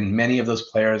 and many of those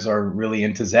players are really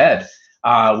into Zed,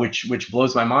 which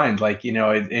blows my mind.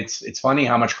 It's funny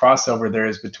how much crossover there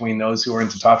is between those who are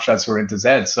into Top Shots who are into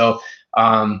Zed. So,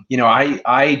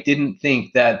 I didn't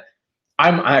think that.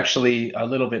 I'm actually a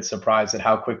little bit surprised at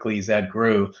how quickly Zed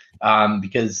grew,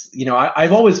 because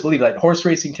I've always believed that horse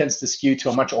racing tends to skew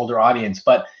to a much older audience,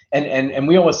 but and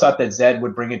we always thought that Zed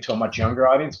would bring it to a much younger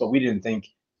audience, but I didn't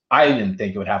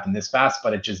think it would happen this fast,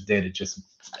 but it just did. It just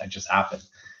happened.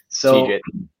 So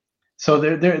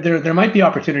there might be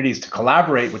opportunities to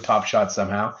collaborate with Top Shot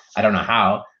somehow. I don't know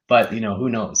how, but who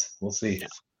knows? We'll see. Yeah.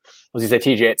 As you say,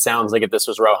 TJ, it sounds like if this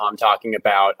was Roham talking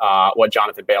about what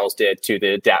Jonathan Bales did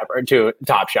to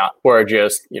Top Shot, where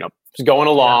just just going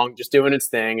along, just doing its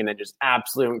thing, and then just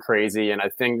absolute crazy. And I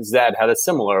think Zed had a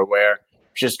similar where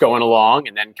just going along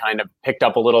and then kind of picked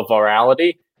up a little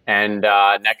virality. And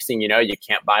next thing you know, you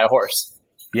can't buy a horse.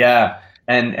 Yeah.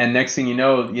 And next thing you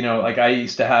know, like I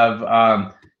used to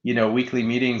have, weekly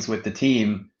meetings with the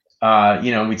team,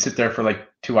 we'd sit there for like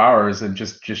 2 hours and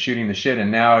just shooting the shit.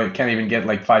 And now it can't even get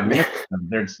like 5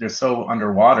 minutes. They're so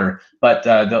underwater, but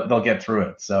they'll get through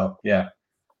it. So yeah.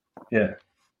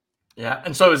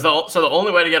 And so the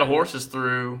only way to get a horse is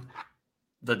through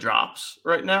the drops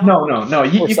right now? No.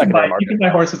 You can buy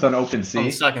horses on OpenSea. On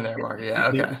the secondary market, yeah,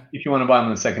 okay. If you want to buy them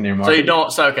on the secondary market. So you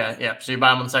don't. So okay, yeah. So you buy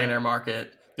them on the secondary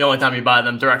market. The only time you buy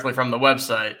them directly from the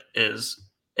website is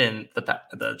in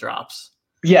the drops.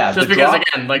 Yeah. Just because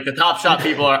again, like the Top Shot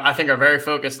people I think are very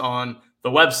focused on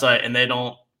the website and they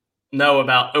don't know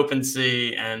about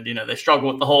OpenSea and they struggle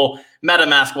with the whole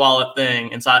MetaMask wallet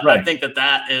thing. And so I think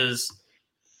that is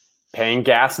paying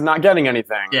gas and not getting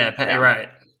anything. Yeah, right.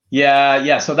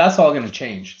 Yeah. So that's all going to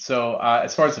change. So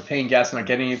as far as the paying gas and not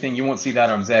getting anything, you won't see that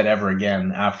on Zed ever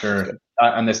again after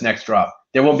on this next drop.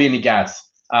 There won't be any gas.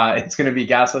 It's going to be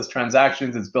gasless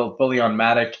transactions. It's built fully on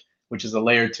Matic, which is a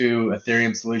layer 2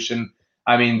 Ethereum solution.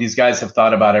 I mean, these guys have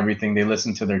thought about everything. They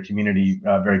listen to their community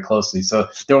very closely. So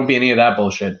there won't be any of that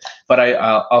bullshit. But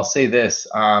I'll say this,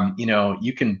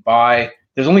 you can buy,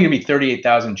 there's only going to be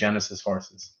 38,000 Genesis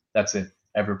horses. That's it,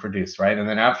 ever produced, right? And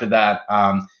then after that,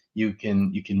 you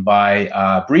can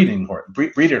buy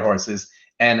breeded horses,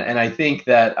 and I think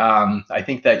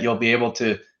that you'll be able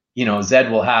to,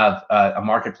 Zed will have a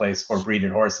marketplace for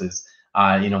breeded horses,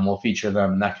 we'll feature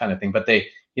them and that kind of thing. But they,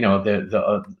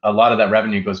 a lot of that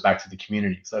revenue goes back to the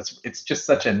community, so it's just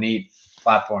such a neat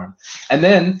platform. And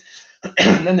then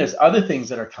there's other things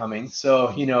that are coming.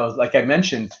 So like I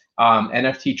mentioned,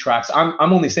 NFT tracks.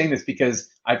 I'm only saying this because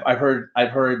I've heard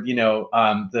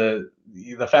the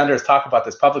founders talk about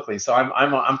this publicly, so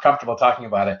I'm comfortable talking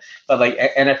about it. But like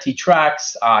NFT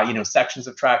tracks, sections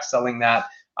of tracks, selling that.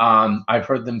 I've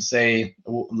heard them say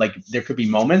like there could be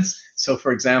moments. So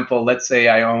for example, let's say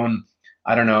I own,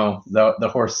 I don't know, the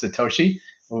horse Satoshi,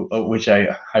 which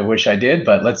I wish I did,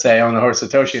 but let's say I own the horse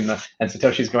Satoshi and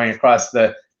Satoshi's going across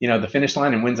the finish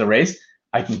line and wins a race.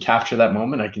 I can capture that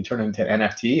moment. I can turn it into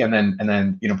NFT and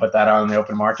then put that out on the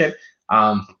open market.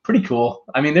 Pretty cool.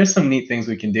 I mean, there's some neat things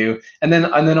we can do. And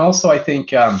then also I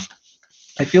think I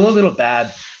feel a little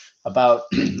bad about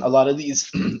a lot of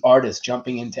these artists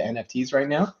jumping into NFTs right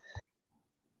now.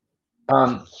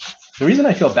 The reason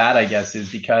I feel bad, I guess,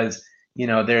 is because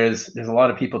there's a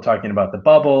lot of people talking about the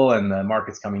bubble and the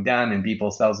market's coming down and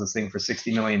Beeple sells this thing for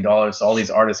 $60 million. So all these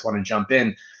artists want to jump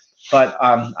in. But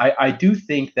I do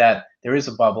think that there is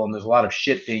a bubble and there's a lot of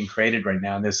shit being created right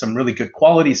now. And there's some really good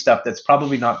quality stuff that's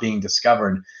probably not being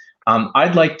discovered.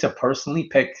 I'd like to personally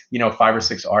pick, 5 or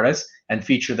 6 artists and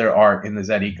feature their art in the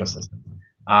Zed ecosystem.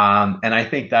 And I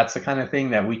think that's the kind of thing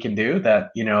that we can do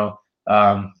that, no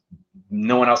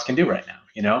one else can do right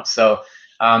now, So,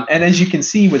 and as you can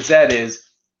see with Zed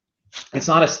it's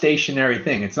not a stationary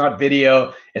thing. It's not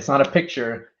video. It's not a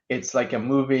picture. It's like a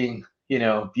moving,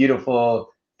 beautiful,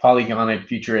 polygonic,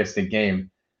 futuristic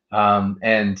game.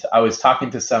 And I was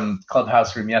talking to some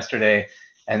Clubhouse room yesterday,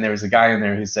 and there was a guy in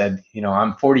there who said,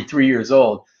 I'm 43 years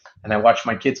old, and I watch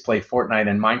my kids play Fortnite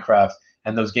and Minecraft,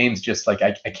 and those games just like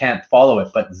I can't follow it.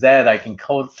 But Zed, I can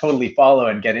totally follow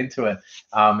and get into it.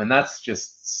 And that's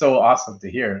just so awesome to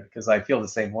hear, because I feel the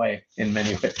same way in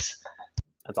many ways.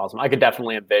 That's awesome. I could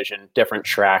definitely envision different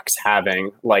tracks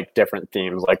having like different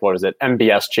themes. Like, what is it?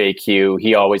 MBS JQ.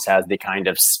 He always has the kind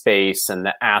of space and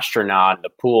the astronaut and the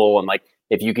pool. And like,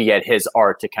 if you could get his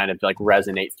art to kind of like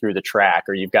resonate through the track,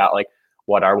 or you've got like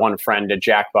what our one friend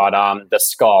Jack bought the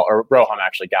skull, or Roham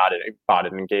actually bought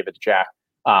it and gave it to Jack.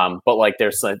 But like,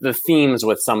 there's like the themes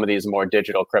with some of these more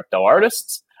digital crypto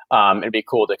artists. It'd be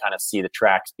cool to kind of see the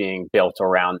tracks being built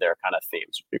around their kind of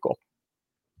themes. Would be cool.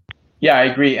 Yeah, I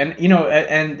agree. And,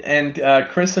 and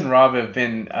Chris and Rob have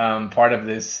been part of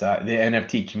this, the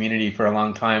NFT community for a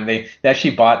long time. They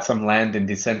actually bought some land in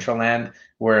Decentraland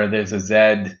where there's a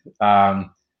Zed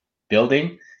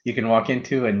building you can walk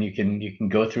into, and you can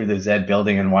go through the Zed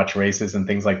building and watch races and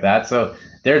things like that. So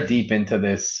they're deep into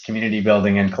this community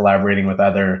building and collaborating with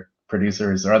other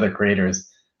producers or other creators,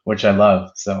 which I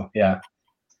love. So, yeah.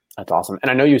 That's awesome. And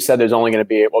I know you said there's only going to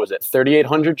be,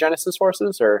 3,800 Genesis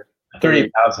horses, or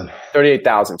 38,000.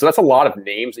 38,000. So that's a lot of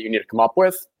names that you need to come up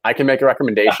with. I can make a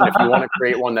recommendation if you want to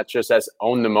create one that just says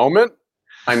 "Own the Moment."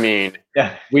 I mean,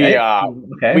 yeah, we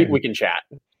can chat.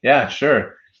 Yeah,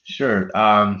 sure.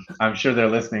 I'm sure they're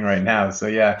listening right now. So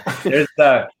yeah, there's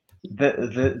the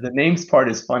names part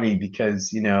is funny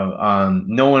because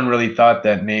no one really thought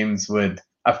that names would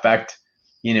affect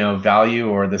value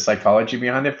or the psychology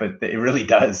behind it, but it really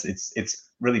does. It's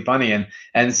really funny,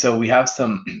 and so we have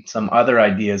some other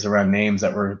ideas around names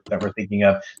that we're thinking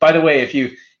of. By the way,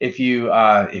 if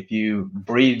you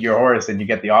breed your horse and you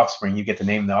get the offspring, you get to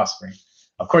name the offspring.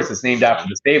 Of course, it's named after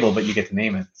the stable, but you get to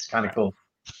name it. It's kind of cool.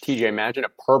 TJ, imagine a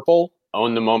purple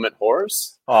Own the Moment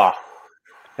horse. Oh,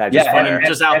 just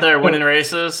out there winning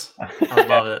races. I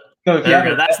love it. So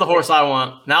that's the horse I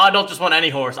want. Now I don't just want any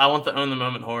horse. I want the Own the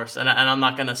Moment horse, and I'm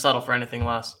not going to settle for anything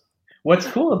less. What's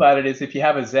cool about it is if you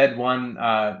have a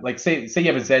Z1, like say you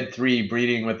have a Z3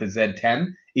 breeding with a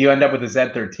Z10, you end up with a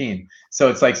Z13. So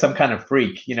it's like some kind of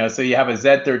freak, So you have a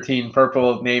Z13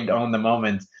 purple named Own the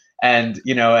Moment, and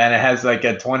and it has like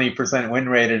a 20% win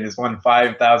rate and it's won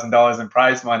 $5,000 in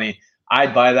prize money.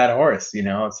 I'd buy that horse,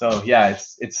 So yeah,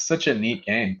 it's such a neat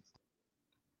game.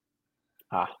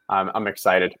 I'm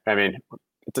excited. I mean,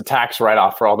 it's a tax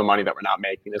write-off for all the money that we're not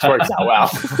making. This works out well.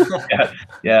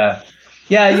 Yeah.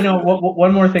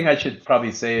 One more thing I should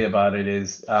probably say about it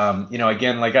is,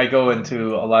 again, like I go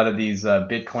into a lot of these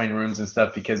Bitcoin rooms and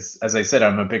stuff because, as I said,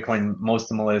 I'm a Bitcoin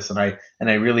mostmalist, and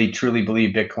I really truly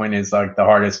believe Bitcoin is like the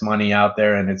hardest money out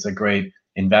there, and it's a great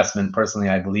investment. Personally,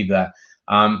 I believe that.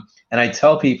 And I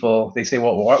tell people, they say,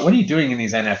 well, what are you doing in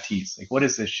these NFTs? Like, what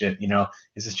is this shit?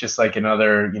 Is this just like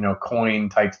another, coin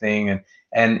type thing? And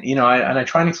I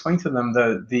try and explain to them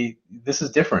this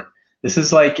is different. This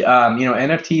is like,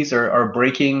 NFTs are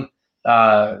breaking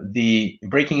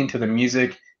into the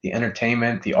music, the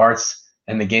entertainment, the arts,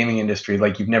 and the gaming industry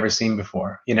like you've never seen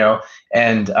before,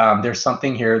 and there's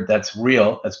something here that's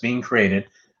real, that's being created.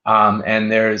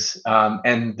 And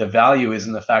the value is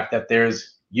in the fact that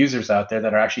there's users out there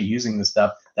that are actually using the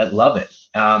stuff that love it.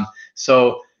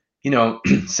 So,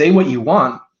 say what you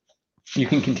want. You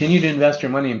can continue to invest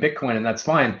your money in Bitcoin, and that's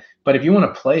fine. But if you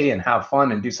want to play and have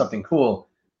fun and do something cool,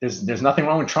 there's nothing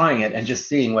wrong with trying it and just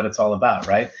seeing what it's all about,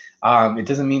 right? It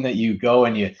doesn't mean that you go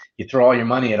and you throw all your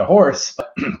money at a horse,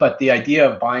 but the idea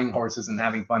of buying horses and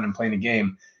having fun and playing a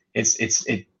game,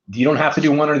 you don't have to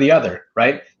do one or the other,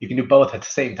 right? You can do both at the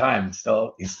same time and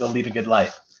still lead a good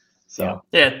life. So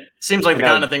yeah, it seems like the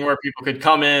kind of thing where people could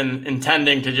come in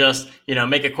intending to just,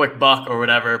 make a quick buck or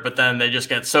whatever, but then they just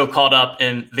get so caught up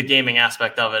in the gaming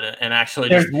aspect of it and actually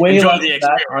just enjoy the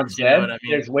experience.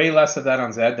 There's way less of that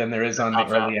on Zed than there is on the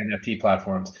early NFT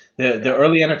platforms. The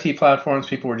early NFT platforms,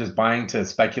 people were just buying to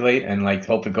speculate and like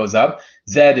hope it goes up.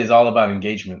 Zed is all about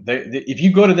engagement. If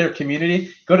you go to their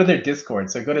community, go to their Discord.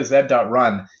 So go to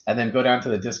zed.run and then go down to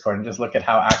the Discord and just look at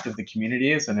how active the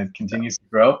community is, and it continues to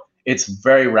grow. It's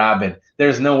very rabid.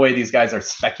 There's no way these guys are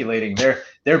speculating.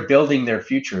 They're building their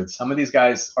future. Some of these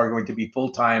guys are going to be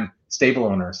full-time stable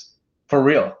owners for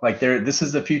real. Like this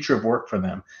is the future of work for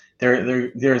them.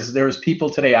 There's people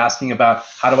today asking about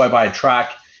how do I buy a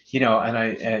track,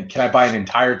 and can I buy an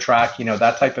entire track,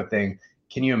 that type of thing.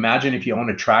 Can you imagine if you own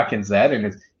a track in Zed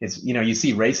and it's you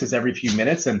see races every few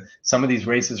minutes, and some of these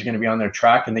races are going to be on their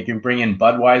track, and they can bring in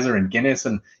Budweiser and Guinness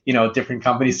and different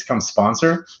companies to come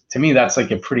sponsor. To me, that's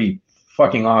like a pretty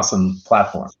fucking awesome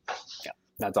platform. Yeah,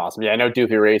 that's awesome. Yeah, I know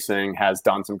Doofy Racing has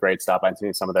done some great stuff. I've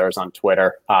seen some of theirs on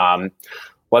Twitter.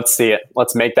 Let's see it.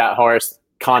 Let's make that horse.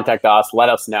 Contact us. Let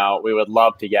us know. We would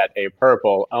love to get a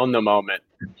purple Own the Moment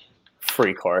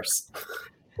freak horse.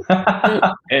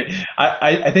 I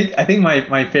think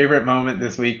my favorite moment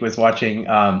this week was watching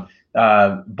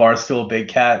Barstool Big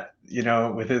Cat,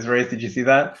 with his race. Did you see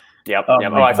that? Yep.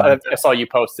 I saw you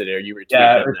posted it, or you retweeted it.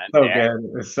 Yeah, it's so good.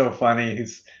 It was so funny.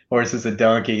 His horse is a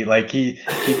donkey. Like he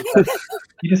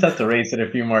just has to race it a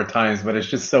few more times, but it's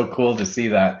just so cool to see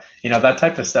that. That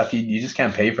type of stuff, you just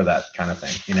can't pay for that kind of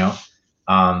thing,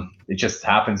 It just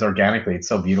happens organically. It's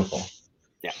so beautiful.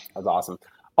 Yeah, that's awesome.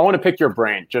 I want to pick your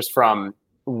brain just from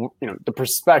the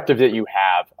perspective that you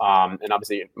have, and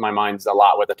obviously my mind's a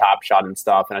lot with the Top Shot and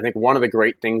stuff. And I think one of the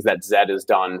great things that Zed has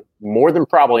done more than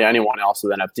probably anyone else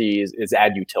with NFTs is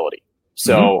add utility.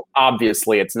 So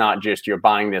obviously it's not just you're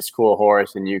buying this cool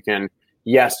horse and you can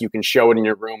show it in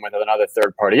your room with another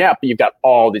third party app, but you've got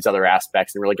all these other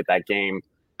aspects and really get that game.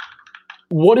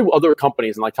 What do other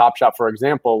companies, and like Top Shot, for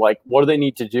example, what do they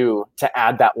need to do to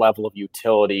add that level of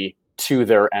utility to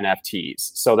their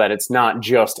NFTs so that it's not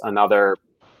just another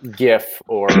GIF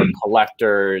or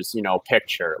collector's,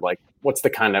 picture? What's the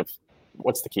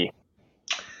key?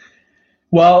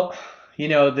 Well,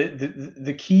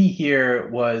 the key here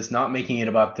was not making it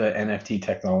about the NFT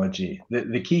technology.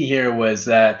 The key here was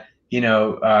that,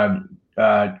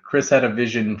 Chris had a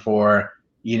vision for,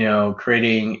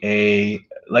 creating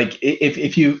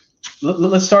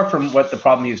let's start from what the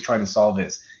problem he was trying to solve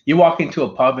is. You walk into a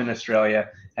pub in Australia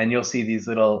and you'll see these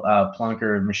little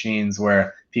plunker machines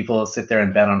where people sit there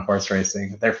and bet on horse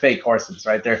racing. They're fake horses,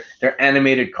 right? They're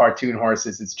animated cartoon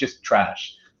horses. It's just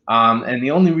trash. And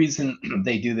the only reason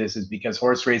they do this is because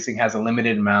horse racing has a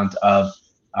limited amount of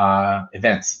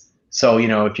events. So,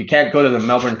 if you can't go to the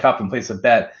Melbourne Cup and place a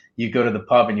bet, you go to the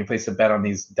pub and you place a bet on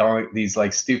these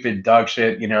like stupid dog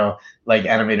shit, like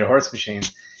animated horse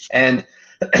machines. And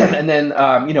then,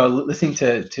 listening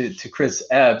to Chris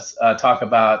Ebbs talk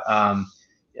about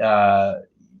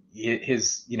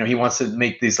he wants to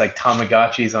make these like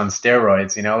Tamagotchis on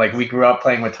steroids, like we grew up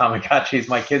playing with Tamagotchis,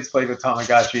 my kids played with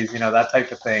Tamagotchis, that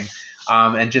type of thing.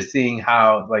 And just seeing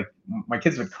how like my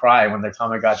kids would cry when their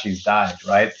Tamagotchis died,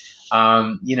 right?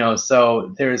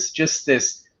 So there's just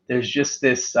this,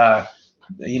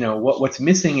 what's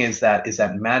missing is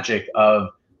that magic of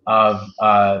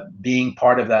being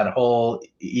part of that whole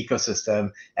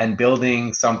ecosystem and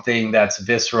building something that's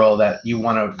visceral that you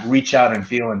want to reach out and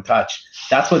feel and touch.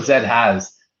 That's what Zed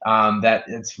has, that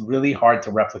it's really hard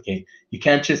to replicate. You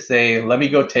can't just say, let me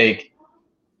go take,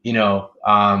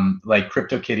 like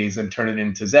CryptoKitties and turn it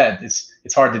into Zed.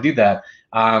 It's hard to do that.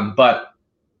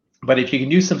 But if you can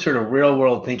do some sort of real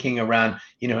world thinking around,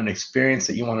 an experience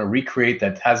that you want to recreate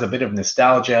that has a bit of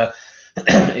nostalgia,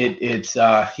 it's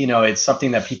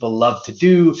something that people love to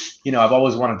do. I've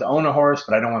always wanted to own a horse,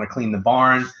 but I don't want to clean the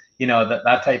barn,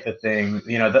 that type of thing.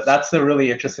 That's the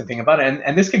really interesting thing about it.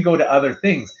 And this could go to other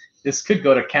things. This could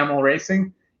go to camel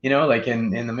racing, like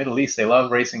in the Middle East, they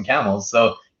love racing camels.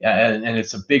 So, and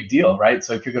it's a big deal, right?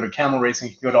 So it could go to camel racing,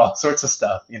 it could go to all sorts of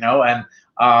stuff,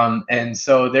 and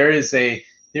so there's a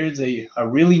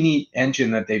really neat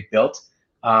engine that they've built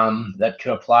that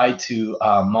could apply to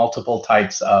multiple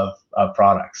types of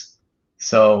products.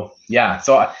 So yeah.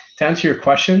 So to answer your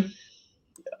question,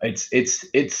 it's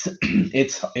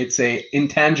a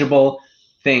intangible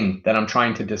thing that I'm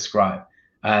trying to describe,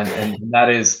 and that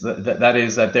is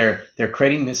that they're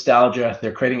creating nostalgia,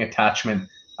 they're creating attachment.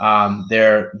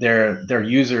 Their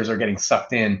users are getting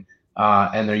sucked in,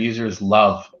 and their users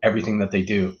love everything that they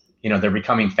do. They're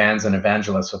becoming fans and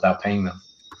evangelists without paying them.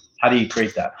 How do you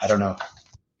create that? I don't know.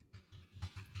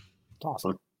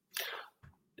 Awesome.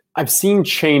 I've seen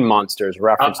Chain Monsters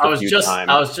referenced a few times.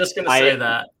 I was just going to say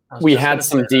that. We had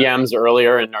some DMs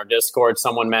earlier in our Discord.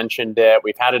 Someone mentioned it.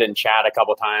 We've had it in chat a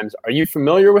couple times. Are you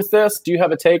familiar with this? Do you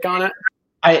have a take on it?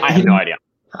 I have no idea.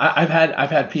 I've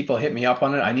had people hit me up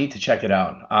on it. I need to check it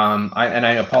out.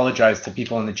 I apologize to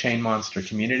people in the Chain Monster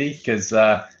community because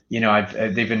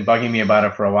they've been bugging me about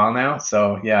it for a while now.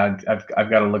 So yeah, I've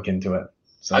got to look into it.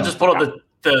 So I just pulled up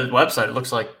the website. It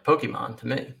looks like Pokemon to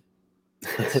me.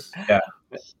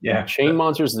 Yeah. Chain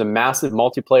Monsters is a massive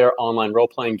multiplayer online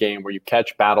role-playing game where you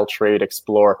catch, battle, trade,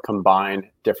 explore, combine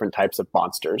different types of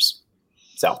monsters.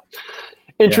 So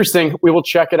interesting. We will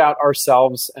check it out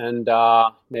ourselves, and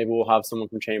maybe we'll have someone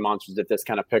from Chain Monsters if this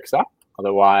kind of picks up.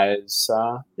 Otherwise,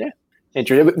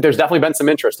 interesting. There's definitely been some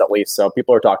interest, at least, so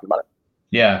people are talking about it.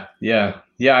 Yeah.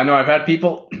 I know. I've had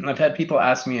people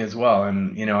ask me as well,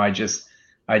 and it's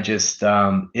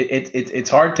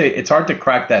hard to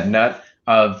crack that nut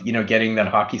of getting that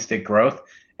hockey stick growth,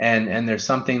 and there's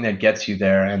something that gets you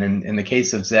there. And in the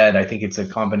case of Zed, I think it's a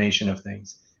combination of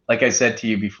things. Like I said to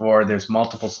you before, there's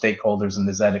multiple stakeholders in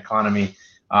the Zed economy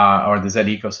or the Zed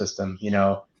ecosystem.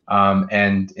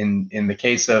 And in the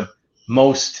case of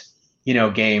most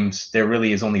games, there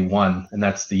really is only one, and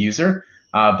that's the user.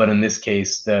 But in this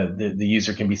case, the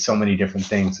user can be so many different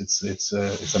things. It's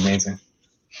amazing.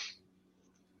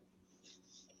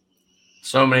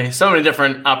 So many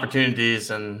different opportunities,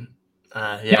 and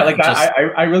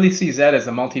I really see Zed as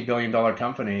a multi-billion-dollar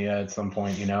company at some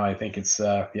point. I think it's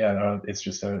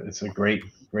it's a great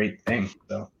thing.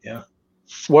 So yeah.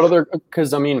 What other?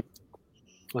 Because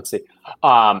let's see.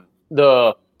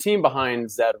 The team behind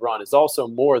Zed Run is also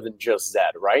more than just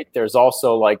Zed, right? There's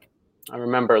also I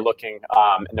remember looking,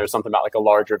 and there's something about a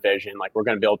larger vision, we're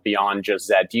going to build beyond just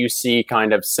Zed. Do you see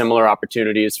kind of similar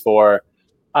opportunities for?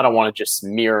 I don't want to just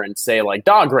mirror and say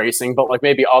dog racing, but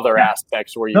maybe other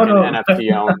aspects where you can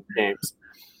NFT own games.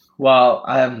 Well,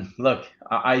 look,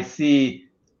 I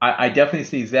definitely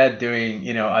see Zed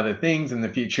doing, other things in the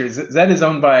future. Zed is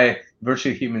owned by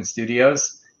Virtual Human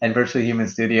Studios, and Virtual Human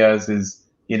Studios is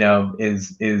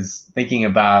thinking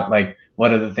about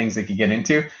what are the things they could get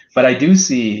into. But I do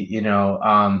see, the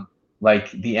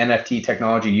NFT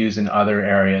technology used in other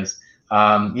areas.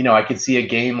 I could see a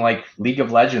game like League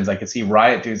of Legends. I could see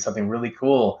Riot doing something really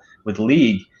cool with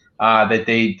League that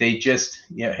they just,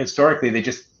 historically, they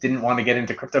just didn't want to get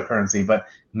into cryptocurrency, but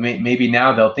maybe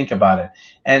now they'll think about it.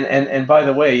 And by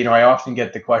the way, I often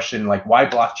get the question, why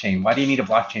blockchain? Why do you need a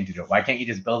blockchain to do it? Why can't you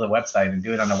just build a website and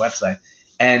do it on a website?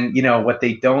 And,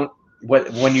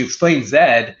 when you explain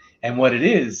Zed and what it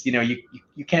is, you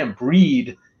can't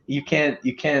breed. You can't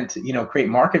create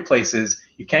marketplaces.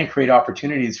 You can't create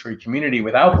opportunities for your community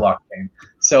without blockchain.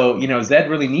 So Zed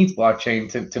really needs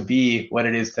blockchain to be what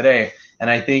it is today. And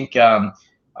I think I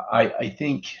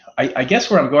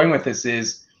guess where I'm going with this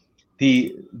is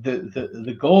the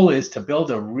goal is to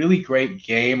build a really great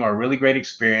game or a really great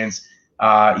experience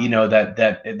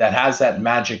that has that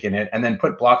magic in it, and then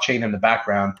put blockchain in the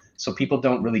background so people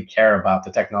don't really care about the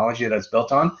technology that it's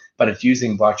built on, but it's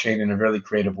using blockchain in a really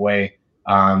creative way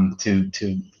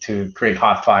to create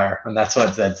hot fire, and that's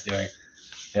what Zed's doing.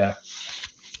 Yeah.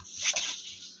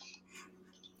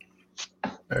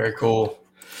 Very cool.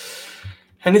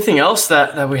 Anything else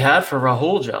that we had for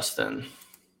Rahul, Justin?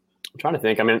 I'm trying to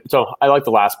think. So I like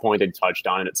the last point that you touched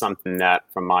on, and it's something that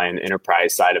from my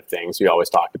enterprise side of things, we always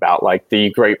talked about. The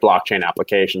great blockchain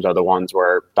applications are the ones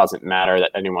where it doesn't matter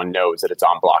that anyone knows that it's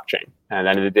on blockchain. And at the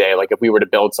end of the day, if we were to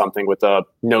build something with a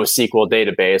NoSQL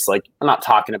database, I'm not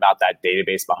talking about that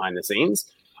database behind the scenes,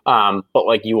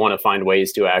 but you want to find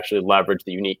ways to actually leverage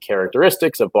the unique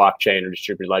characteristics of blockchain or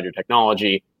distributed ledger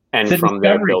technology, and from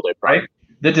there build it, right?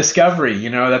 The discovery,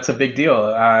 that's a big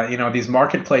deal. These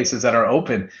marketplaces that are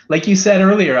open, like you said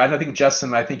earlier, I don't think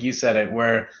Justin, I think you said it,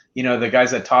 where, the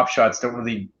guys at Top Shots don't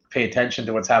really pay attention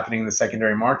to what's happening in the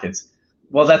secondary markets.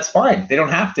 Well, that's fine. They don't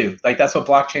have to. That's what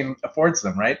blockchain affords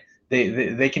them, right?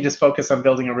 They can just focus on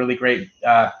building a really great,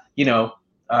 card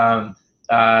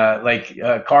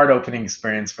opening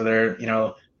experience for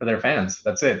their fans.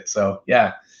 That's it. So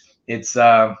yeah, it's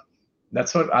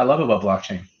that's what I love about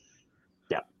blockchain.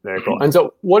 Very cool. And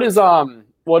so what is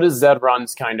Zed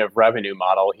Run's kind of revenue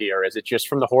model here? Is it just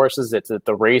from the horses? It's at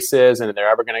the races, and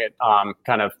they're ever going to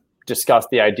kind of discuss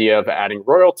the idea of adding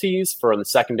royalties for the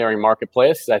secondary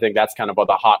marketplace? I think that's kind of what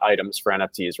the hot items for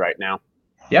NFTs right now.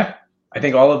 Yeah, I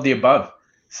think all of the above.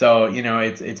 So,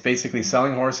 it's basically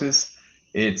selling horses.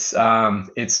 It's a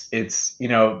lot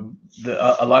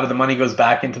of the money goes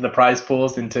back into the prize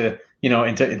pools, into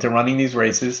running these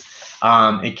races.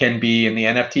 It can be in the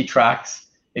NFT tracks.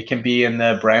 It can be in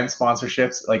the brand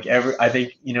sponsorships. I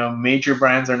think, major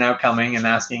brands are now coming and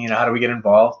asking, how do we get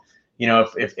involved?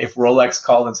 If Rolex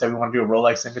called and said, we want to do a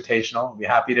Rolex Invitational, we'd be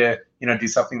happy to, do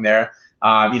something there.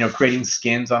 Creating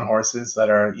skins on horses that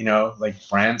are,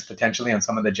 brands potentially on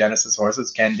some of the Genesis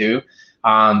horses can do.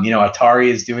 Atari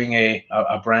is doing a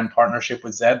brand partnership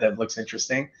with Zed that looks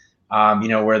interesting,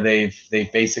 where they've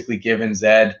basically given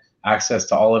Zed access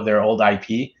to all of their old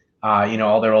IP.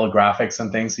 All their old graphics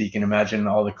and things, so you can imagine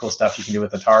all the cool stuff you can do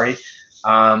with Atari.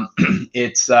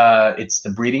 It's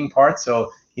the breeding part.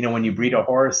 So when you breed a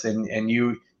horse and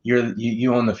you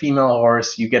own the female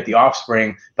horse, you get the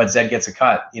offspring, but Zed gets a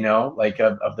cut.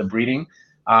 Of the breeding.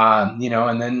 You know,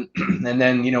 and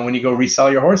then you know, when you go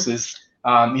resell your horses,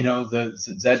 you know, the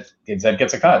Zed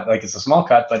gets a cut. Like, it's a small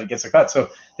cut, but it gets a cut. So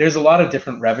there's a lot of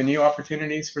different revenue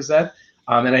opportunities for Zed.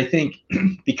 And I think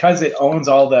because it owns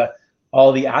all the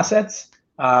assets,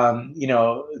 you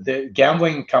know, the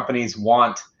gambling companies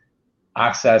want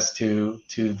access to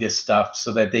this stuff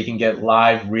so that they can get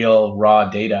live, real, raw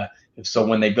data. So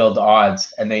when they build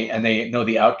odds and they know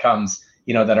the outcomes,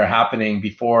 you know, that are happening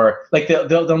before, like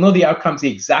they'll know the outcomes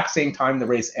the exact same time the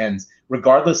race ends,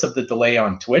 regardless of the delay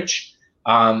on Twitch.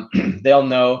 They'll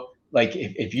know, like,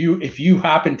 if you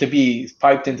happen to be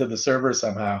piped into the server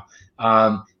somehow,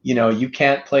 you know, you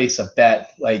can't place a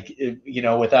bet, like, you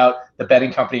know, without the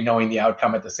betting company knowing the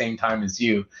outcome at the same time as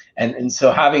you. And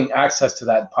so having access to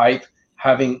that pipe,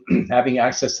 having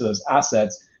access to those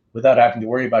assets without having to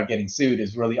worry about getting sued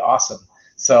is really awesome.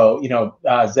 So, you know,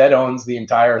 Zed owns the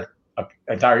entire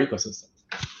ecosystem.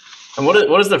 And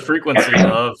what is the frequency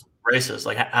of races?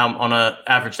 Like, how, on an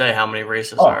average day, how many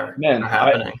races are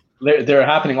happening? They're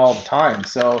happening all the time.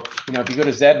 So, you know, if you go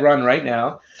to Zed Run right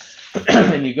now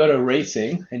and you go to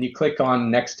racing and you click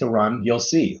on next to run, you'll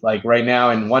see, like, right now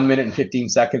in 1 minute and 15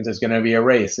 seconds, there's going to be a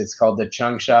race. It's called the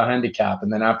Changsha Handicap.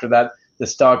 And then after that, the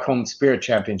Stockholm Spirit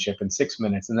Championship in 6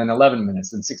 minutes, and then 11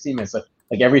 minutes and 16 minutes,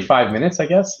 like every 5 minutes, I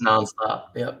guess. Nonstop.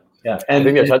 Yep. Yeah. And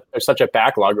I think there's such a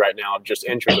backlog right now of just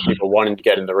interest of people wanting to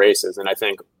get in the races. And I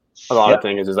think a lot of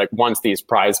things is like, once these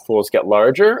prize pools get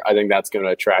larger, I think that's going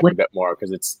to attract a bit more,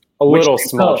 because it's a little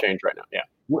small change right now. Yeah.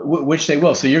 Which they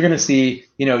will. So you're going to see,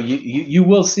 you know, you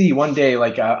will see one day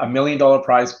like a $1 million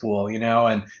prize pool, you know,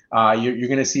 and you're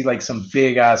going to see like some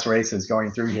big ass races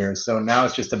going through here. So now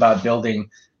it's just about building,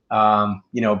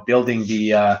 you know, building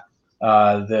the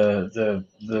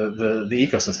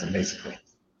ecosystem basically.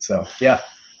 So yeah.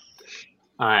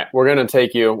 All right, we're going to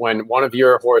take you when one of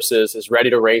your horses is ready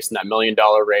to race in that $1 million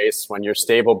race, when your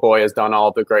stable boy has done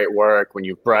all the great work, when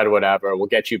you've bred whatever, we'll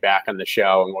get you back on the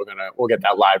show and we'll get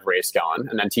that live race going.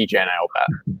 And then TJ and I will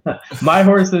bet. My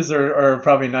horses are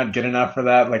probably not good enough for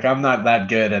that. Like, I'm not that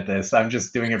good at this. I'm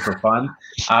just doing it for fun.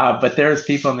 But there's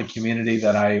people in the community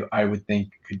that I would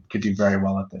think could do very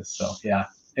well at this. So yeah.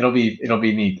 It'll be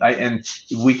neat. And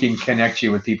we can connect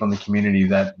you with people in the community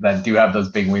that do have those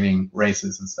big winning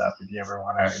races and stuff, if you ever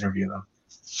want to interview them.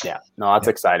 Yeah, no, that's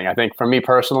exciting. I think for me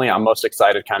personally, I'm most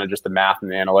excited kind of just the math and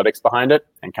the analytics behind it,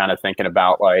 and kind of thinking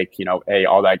about, like, you know,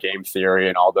 all that game theory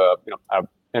and all the, you know,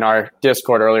 in our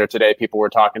Discord earlier today, people were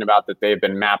talking about that they've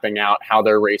been mapping out how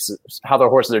their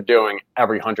horses are doing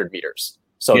every 100 meters.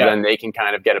 So then they can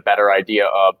kind of get a better idea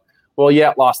of, well,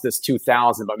 yeah, it lost this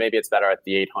 2,000, but maybe it's better at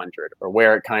the 800, or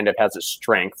where it kind of has its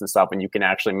strengths and stuff, and you can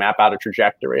actually map out a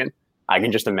trajectory. And I can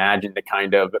just imagine the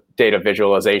kind of data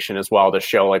visualization as well to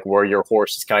show, like, where your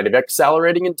horse is kind of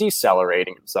accelerating and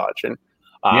decelerating and such. And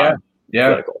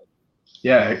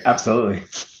yeah, absolutely.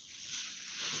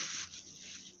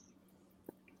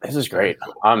 This is great.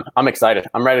 I'm excited.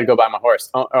 I'm ready to go buy my horse,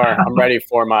 or I'm ready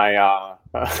for my I'm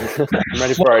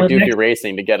ready for our Doofy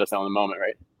Racing to get us on the moment,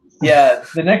 right? Yeah,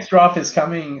 the next drop is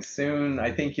coming soon.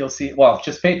 I think you'll see. Well,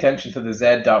 just pay attention to the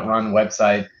Zed.run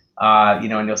website, you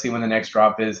know, and you'll see when the next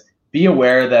drop is. Be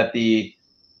aware that you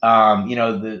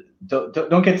know,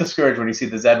 don't get discouraged when you see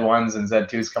the Z1s and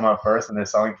Z2s come out first and they're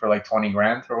selling for like 20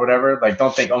 grand or whatever. Like,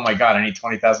 don't think, oh my God, I need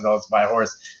 $20,000 to buy a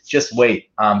horse. Just wait,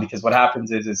 because what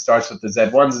happens is it starts with the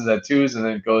Z1s and Z2s, and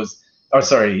then it goes,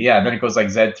 then it goes like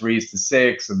Z3s to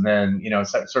 6, and then, you know, it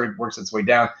sort of works its way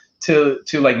down to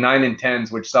like 9 and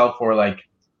 10s, which sell for like,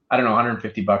 I don't know,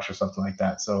 $150 or something like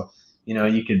that. So, you know,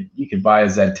 you could buy a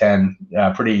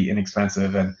Z10 pretty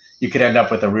inexpensive, and you could end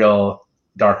up with a real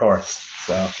dark horse.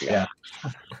 So yeah.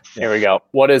 Here we go.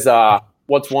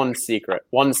 What's one secret,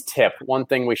 one's tip, one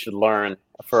thing we should learn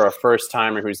for a first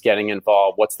timer who's getting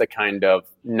involved? What's the kind of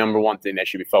number one thing they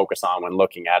should be focused on when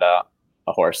looking at a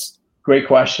horse? Great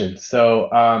question. So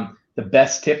the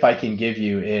best tip I can give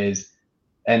you is,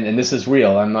 and this is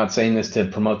real, I'm not saying this to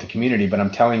promote the community, but I'm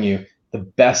telling you, the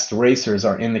best racers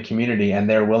are in the community and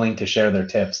they're willing to share their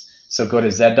tips. So go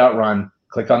to Zed.run,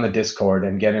 click on the Discord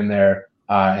and get in there,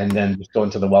 and then just go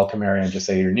into the welcome area and just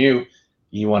say you're new,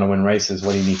 you want to win races,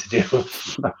 what do you need to do?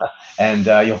 And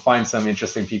you'll find some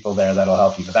interesting people there that'll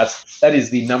help you. But that is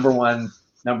the number 1,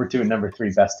 number 2, and number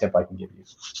 3 best tip I can give you.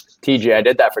 TJ, I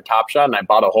did that for Top Shot, and I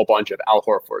bought a whole bunch of Al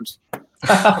Horfords.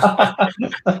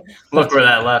 Look where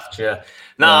that left you.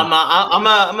 No,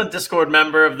 I'm a Discord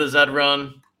member of the Zed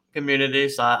Run community,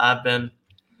 so I've been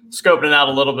scoping it out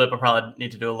a little bit, but probably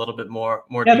need to do a little bit more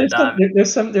deep dive.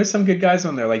 There's some good guys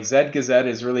on there. Like Zed Gazette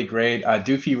is really great.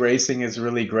 Doofy Racing is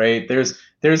really great. There's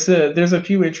a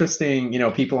few interesting, you know,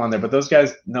 people on there, but those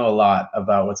guys know a lot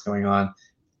about what's going on.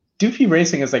 Doofy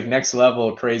Racing is like next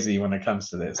level crazy when it comes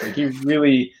to this. Like he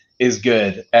really is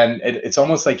good, and it's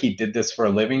almost like he did this for a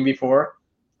living before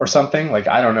or something. Like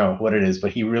I don't know what it is,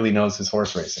 but he really knows his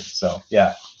horse racing. So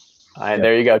yeah. All right,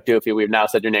 there you go, Doofy. We've now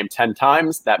said your name 10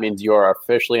 times. That means you are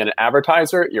officially an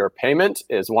advertiser. Your payment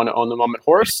is one own the moment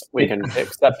horse. We can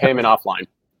accept payment offline.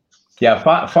 Yeah,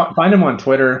 find him on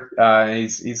Twitter.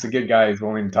 He's a good guy. He's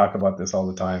willing to talk about this all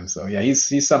the time. So yeah,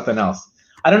 he's something else.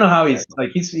 I don't know how he's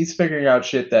figuring out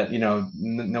shit that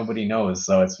nobody knows.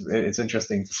 So it's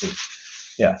interesting to see.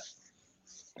 Yeah,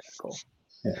 cool.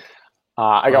 Yeah,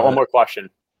 I got one more question.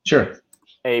 Sure.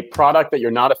 A product that you're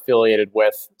not affiliated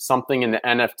with, something in the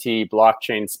NFT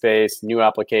blockchain space, new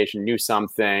application, new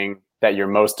something that you're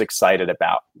most excited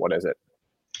about. What is it?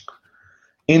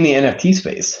 In the NFT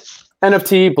space.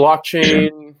 NFT,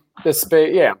 blockchain, this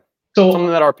space, yeah. So something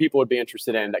that our people would be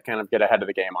interested in that kind of get ahead of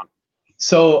the game on.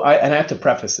 So I have to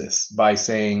preface this by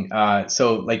saying,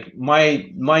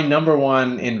 my number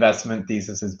one investment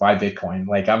thesis is buy Bitcoin.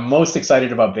 Like I'm most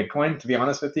excited about Bitcoin, to be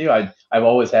honest with you. I've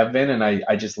always have been, and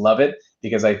I just love it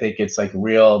because I think it's like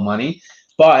real money.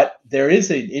 But there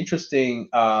is an interesting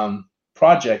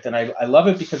project, and I love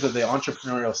it because of the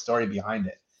entrepreneurial story behind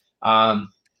it.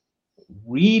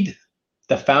 Read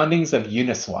the foundings of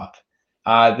Uniswap.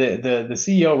 The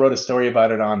CEO wrote a story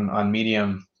about it on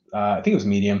Medium. I think it was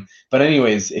Medium, but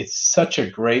anyways, it's such a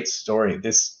great story.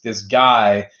 This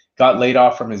guy got laid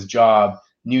off from his job,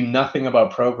 knew nothing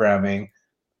about programming.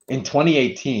 In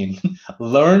 2018,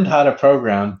 learned how to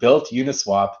program, built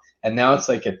Uniswap, and now it's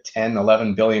like a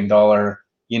 $10-11 billion,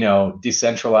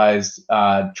 decentralized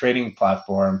trading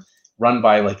platform run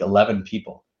by like 11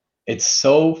 people. It's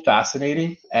so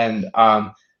fascinating, and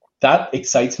that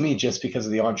excites me just because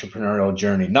of the entrepreneurial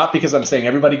journey. Not because I'm saying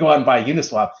everybody go out and buy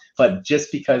Uniswap, but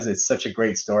just because it's such a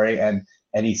great story, and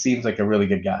he seems like a really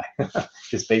good guy,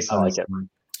 just based on like it.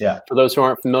 Yeah. For those who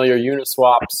aren't familiar,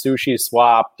 Uniswap, Sushi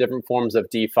Swap, different forms of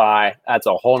DeFi. That's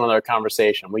a whole nother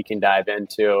conversation we can dive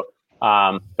into.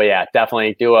 But yeah,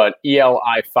 definitely do an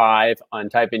ELI5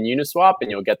 and type in Uniswap, and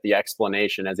you'll get the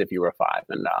explanation as if you were 5,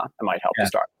 and it might help to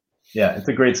start. Yeah, it's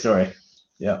a great story.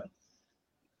 Yeah.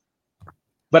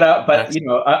 But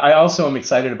I also am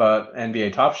excited about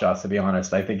NBA Top Shots, to be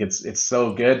honest. I think it's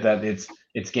so good that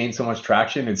it's gained so much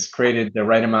traction. It's created the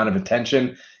right amount of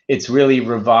attention. It's really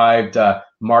revived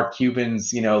Mark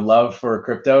Cuban's love for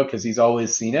crypto, because he's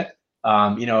always seen it.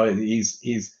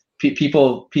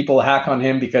 People hack on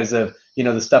him because of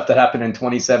the stuff that happened in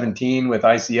 2017 with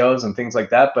ICOs and things like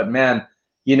that. But man,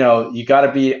 you got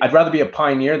to be. I'd rather be a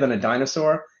pioneer than a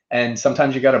dinosaur. And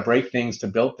sometimes you got to break things to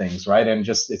build things, right? And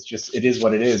it is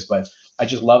what it is. But I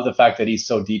just love the fact that he's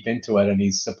so deep into it, and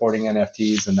he's supporting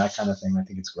NFTs and that kind of thing. I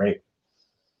think it's great.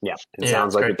 Yeah, it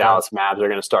sounds like the Dallas Mavs are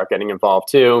going to start getting involved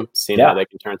too, seeing how they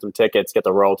can turn some tickets, get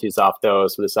the royalties off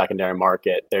those for the secondary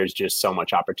market. There's just so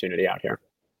much opportunity out here.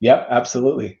 Yep,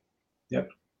 absolutely.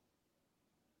 Yep.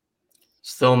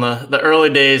 Still in the early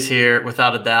days here,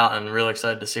 without a doubt, and really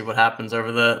excited to see what happens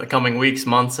over the coming weeks,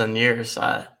 months, and years.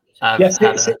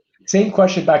 Same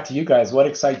question back to you guys. What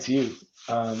excites you?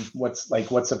 What's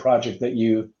the project that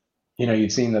you've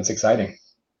seen that's exciting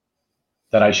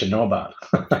that I should know about?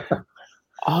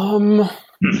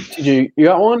 You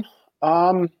got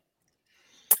one?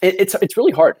 It's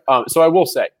really hard. So I will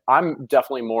say I'm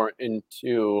definitely more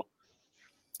into.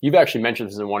 You've actually mentioned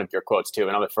this in one of your quotes too,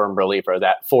 and I'm a firm believer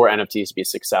that for NFTs to be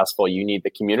successful, you need the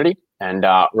community. And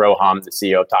Roham, the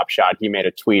CEO of Top Shot, he made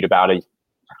a tweet about it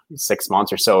 6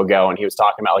 months or so ago, and he was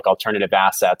talking about like alternative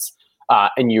assets,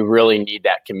 and you really need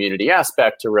that community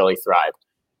aspect to really thrive.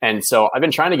 And so I've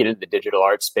been trying to get into the digital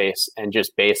art space and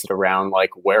just base it around like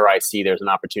where I see there's an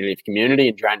opportunity for community,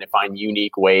 and trying to find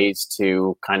unique ways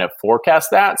to kind of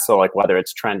forecast that. So like whether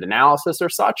it's trend analysis or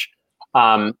such.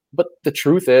 But the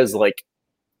truth is, like,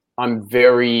 I'm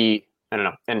very, I don't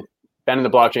know, and been in the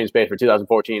blockchain space for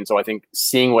 2014. So I think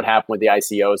seeing what happened with the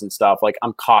ICOs and stuff, like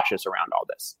I'm cautious around all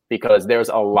this because there's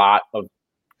a lot of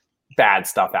bad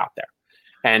stuff out there.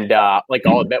 And like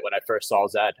I'll admit, when I first saw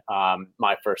Zed,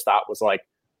 my first thought was like,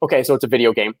 okay, so it's a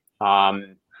video game.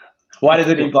 Why does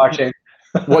it need blockchain?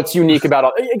 What's unique about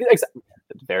all?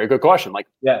 Very good question. Like,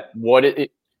 yeah,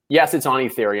 yes, it's on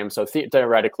Ethereum. So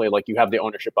theoretically, like you have the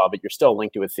ownership of it. You're still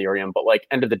linked to Ethereum. But like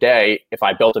end of the day, if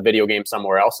I built a video game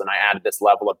somewhere else and I added this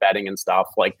level of betting and stuff,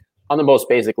 like on the most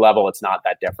basic level, it's not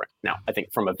that different. Now, I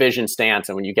think from a vision stance,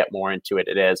 and when you get more into it,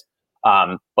 it is.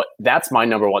 But that's my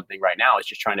number one thing right now is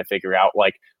just trying to figure out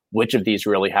like which of these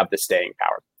really have the staying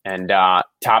power. And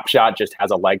Top Shot just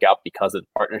has a leg up because of the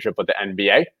partnership with the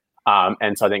NBA.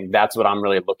 And so I think that's what I'm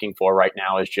really looking for right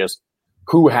now is just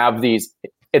who have these.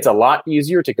 It's a lot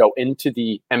easier to go into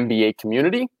the NBA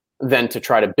community than to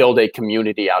try to build a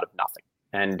community out of nothing.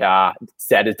 And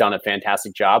Zed has done a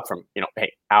fantastic job from,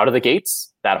 hey, out of the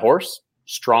gates, that horse,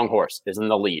 strong horse, is in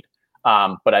the lead.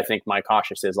 But I think my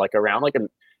cautious is around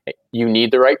you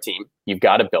need the right team. You've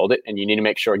got to build it, and you need to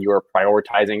make sure you are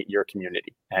prioritizing your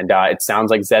community. And it sounds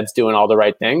like Zed's doing all the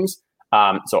right things.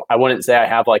 So I wouldn't say I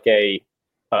have a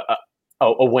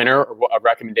winner or a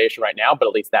recommendation right now, but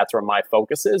at least that's where my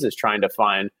focus is trying to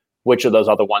find which of those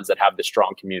other ones that have the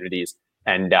strong communities.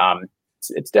 And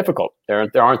it's difficult. There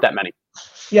aren't that many.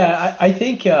 Yeah, I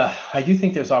think I do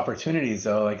think there's opportunities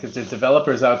though. Like if there's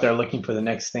developers out there looking for the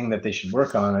next thing that they should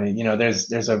work on,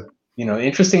 there's a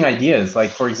interesting ideas. Like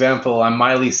for example, I'm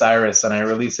Miley Cyrus and I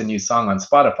release a new song on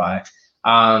Spotify,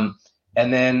 and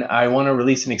then I want to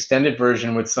release an extended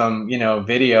version with some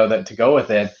video to go with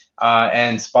it,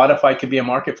 and Spotify could be a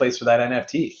marketplace for that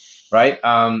NFT, right?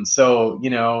 So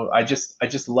I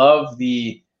just love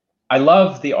I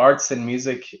love the arts and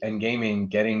music and gaming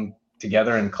getting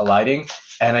together and colliding,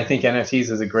 and I think NFTs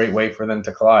is a great way for them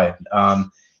to collide.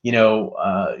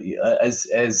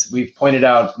 As we've pointed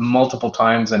out multiple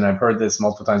times, and I've heard this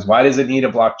multiple times, why does it need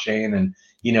a blockchain? And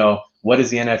what does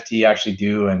the NFT actually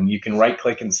do? And you can right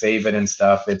click and save it and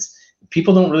stuff.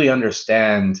 People don't really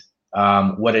understand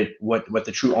what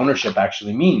the true ownership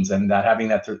actually means, and that having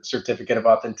that certificate of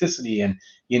authenticity, and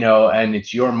and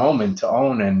it's your moment to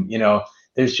own, and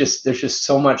there's just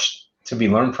so much to be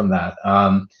learned from that.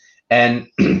 And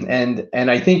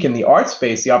I think in the art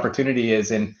space, the opportunity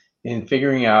is in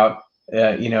figuring out,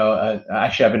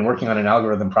 actually I've been working on an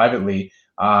algorithm privately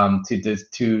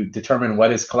to determine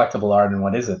what is collectible art and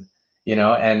what isn't,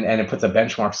 and it puts a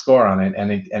benchmark score on it,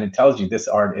 and it tells you this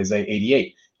art is a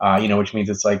 88, which means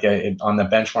it's on the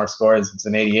benchmark score, it's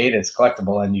an 88, it's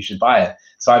collectible and you should buy it.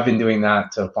 So I've been doing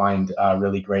that to find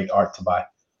really great art to buy.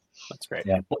 That's great.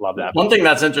 Yeah, love that. One thing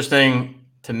that's interesting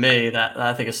to me that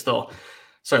I think is still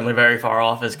certainly very far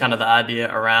off is kind of the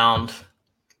idea around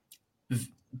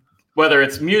whether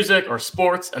it's music or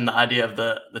sports and the idea of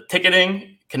the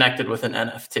ticketing connected with an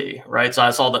NFT, right? So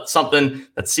I saw that something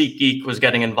that SeatGeek was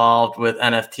getting involved with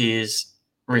NFTs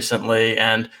recently.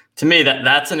 And to me,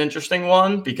 that's an interesting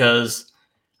one because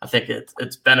I think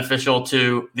it's beneficial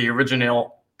to the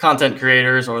original content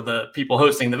creators or the people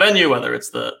hosting the venue, whether it's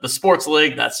the sports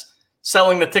league that's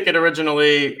selling the ticket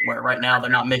originally, where right now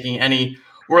they're not making any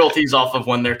royalties off of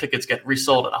when their tickets get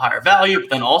resold at a higher value, but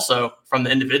then also from the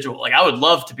individual. I would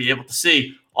love to be able to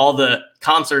see all the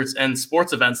concerts and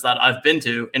sports events that I've been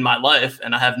to in my life,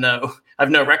 and I have no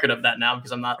record of that now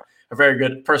because I'm not a very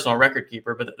good personal record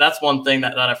keeper. But that's one thing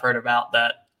that I've heard about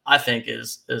that I think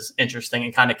is interesting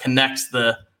and kind of connects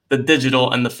the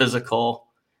digital and the physical.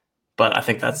 But I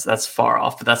think that's far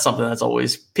off. But that's something that's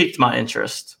always piqued my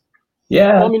interest.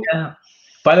 Yeah. Yeah.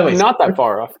 By the way, not that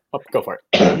far off. Oh, go for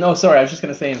it. No, sorry. I was just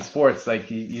going to say in sports,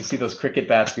 you see those cricket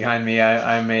bats behind me.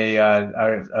 I'm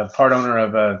a part owner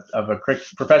of a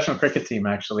professional cricket team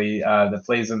actually that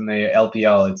plays in the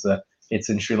LPL. It's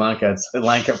in Sri Lanka. It's the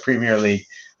Lanka Premier League.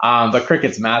 But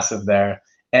cricket's massive there.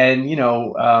 And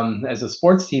as a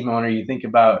sports team owner, you think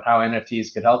about how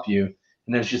NFTs could help you,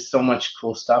 and there's just so much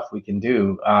cool stuff we can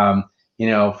do.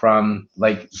 From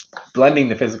blending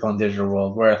the physical and digital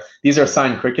world, where these are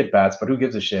signed cricket bats, but who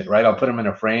gives a shit, right? I'll put them in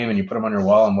a frame and you put them on your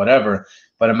wall and whatever.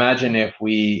 But imagine if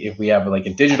we have a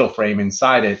digital frame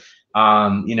inside it,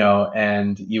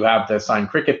 and you have the signed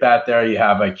cricket bat there, you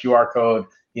have a QR code,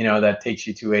 that takes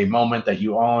you to a moment that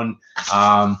you own,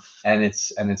 and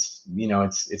it's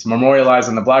memorialized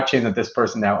on the blockchain that this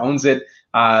person now owns it.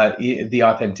 The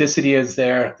authenticity is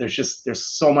there. There's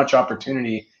so much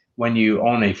opportunity when you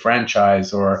own a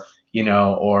franchise or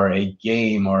a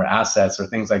game or assets or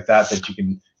things like that you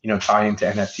can, tie into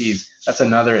NFTs. That's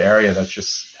another area that's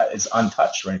just is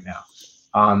untouched right now.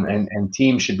 And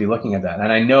teams should be looking at that.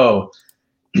 And I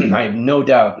have no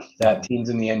doubt that teams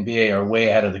in the NBA are way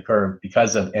ahead of the curve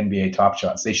because of NBA Top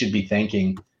Shots. They should be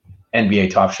thanking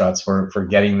NBA Top Shots for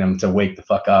getting them to wake the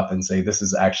fuck up and say, this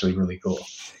is actually really cool.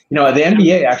 The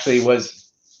NBA actually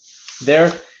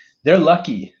they're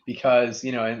lucky because,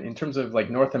 in terms of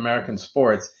North American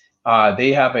sports,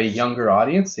 they have a younger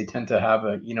audience. They tend to have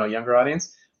a, younger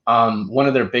audience. One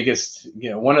of their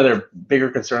bigger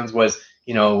concerns was,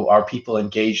 are people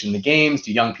engaged in the games?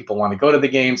 Do young people want to go to the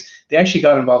games? They actually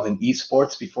got involved in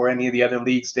esports before any of the other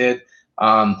leagues did,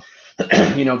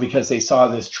 because they saw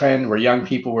this trend where young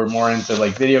people were more into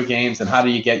video games, and how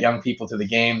do you get young people to the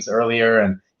games earlier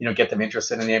and, get them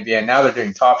interested in the NBA? And now they're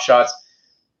doing Top Shots.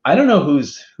 I don't know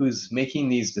who's making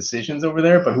these decisions over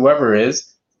there, but whoever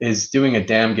is doing a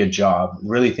damn good job,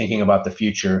 really thinking about the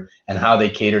future and how they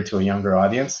cater to a younger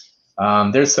audience.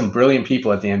 There's some brilliant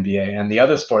people at the NBA, and the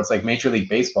other sports like Major League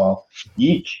Baseball,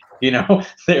 eek,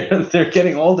 they're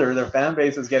getting older. Their fan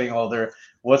base is getting older.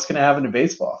 What's going to happen to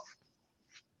baseball?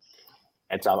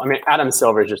 It's I mean, Adam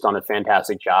Silver's just done a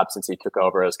fantastic job since he took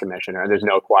over as commissioner. And there's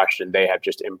no question they have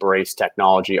just embraced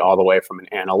technology all the way from an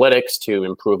analytics to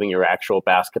improving your actual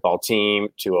basketball team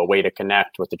to a way to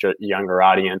connect with the younger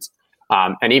audience.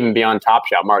 And even beyond Top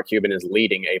Shot, Mark Cuban is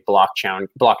leading a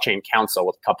blockchain council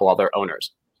with a couple other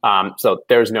owners. So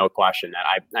there's no question that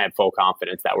I have full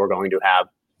confidence that we're going to have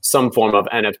some form of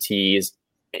NFTs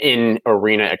in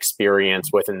arena experience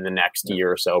within the next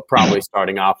year or so, probably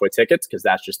starting off with tickets, because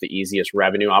that's just the easiest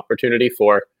revenue opportunity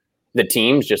for the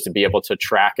teams, just to be able to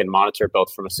track and monitor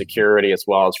both from a security as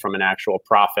well as from an actual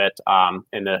profit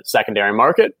in the secondary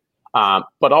market.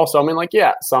 But also, I mean,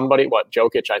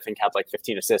 Jokic, I think, had like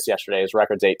 15 assists yesterday. His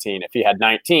record's 18. If he had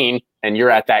 19 and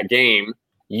you're at that game,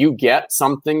 you get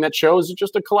something that shows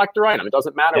just a collector item. It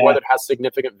doesn't matter whether it has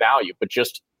significant value, but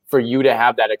just for you to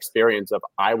have that experience of,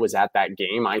 I was at that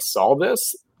game, I saw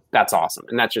this, that's awesome.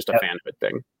 And that's just a fan of it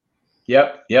thing.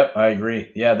 Yep. I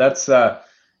agree. Yeah, that's there's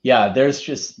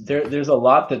a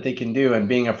lot that they can do. And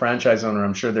being a franchise owner,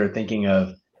 I'm sure they're thinking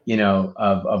of,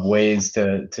 of ways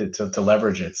to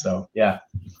leverage it. So yeah,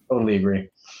 totally agree.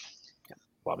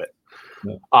 Love it.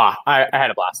 Yeah. I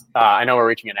had a blast. I know we're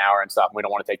reaching an hour and stuff. And we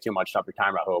don't want to take too much of your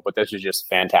time, Rahul, but this is just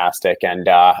fantastic. And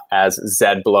as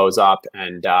Zed blows up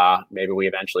and maybe we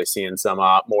eventually see in some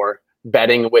more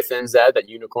betting within Zed that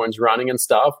Unicorn's running and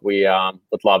stuff, we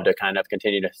would love to kind of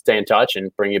continue to stay in touch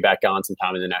and bring you back on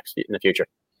sometime in the future.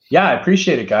 Yeah, I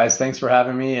appreciate it, guys. Thanks for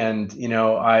having me. And,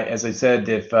 as I said,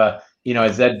 if,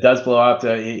 as Zed does blow up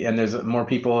and there's more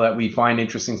people that we find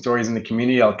interesting stories in the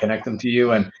community, I'll connect them to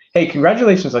you. And hey,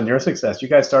 congratulations on your success. You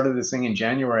guys started this thing in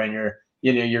January and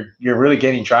you're really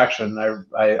gaining traction.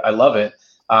 I love it.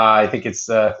 I think it's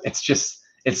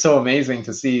so amazing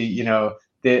to see,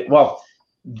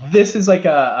 this is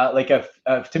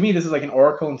to me, this is like an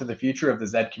oracle into the future of the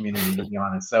Zed community, to be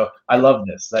honest. So I love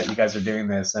this, that you guys are doing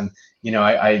this. And,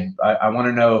 I want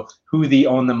to know who the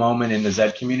own the moment in the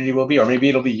Zed community will be, or maybe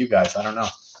it'll be you guys. I don't know.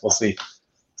 We'll see.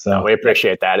 So we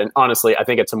appreciate that. And honestly, I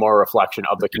think it's a more reflection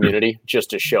of the community just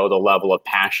to show the level of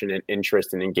passion and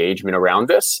interest and engagement around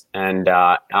this. And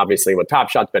obviously what Top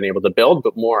Shot's been able to build,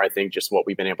 but more, I think, just what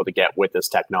we've been able to get with this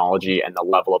technology and the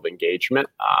level of engagement.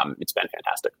 It's been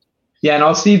fantastic. Yeah, and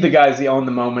I'll see the guys the own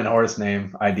the moment horse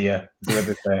name idea. See what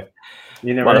they say.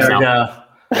 You never know.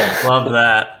 Yeah. Love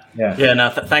that. Yeah. No,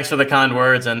 thanks for the kind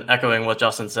words and echoing what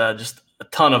Justin said. Just a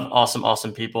ton of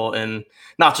awesome people in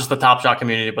not just the Top Shot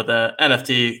community, but the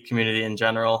NFT community in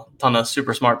general. A ton of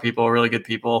super smart people, really good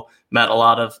people. Met a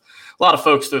lot of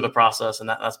folks through the process, and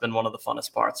that's been one of the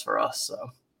funnest parts for us.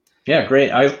 So yeah, great.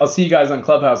 I'll see you guys on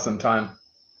Clubhouse sometime.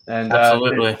 And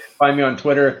absolutely. Find me on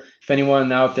Twitter. If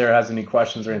anyone out there has any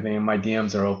questions or anything, my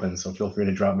DMs are open, so feel free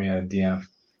to drop me a DM.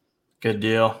 Good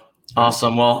deal.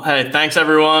 Awesome. Well, hey, thanks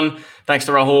everyone. Thanks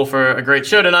to Rahul for a great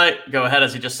show tonight. Go ahead,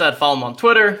 as he just said, follow him on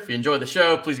Twitter. If you enjoyed the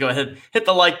show, please go ahead, hit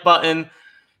the like button.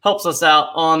 Helps us out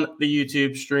on the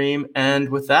YouTube stream. And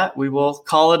with that, we will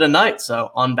call it a night.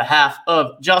 So on behalf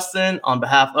of Justin, on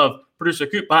behalf of producer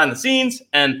Coop behind the scenes,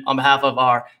 and on behalf of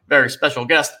our very special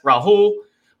guest, Rahul,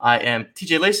 I am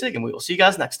TJ Lasig, and we will see you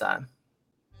guys next time.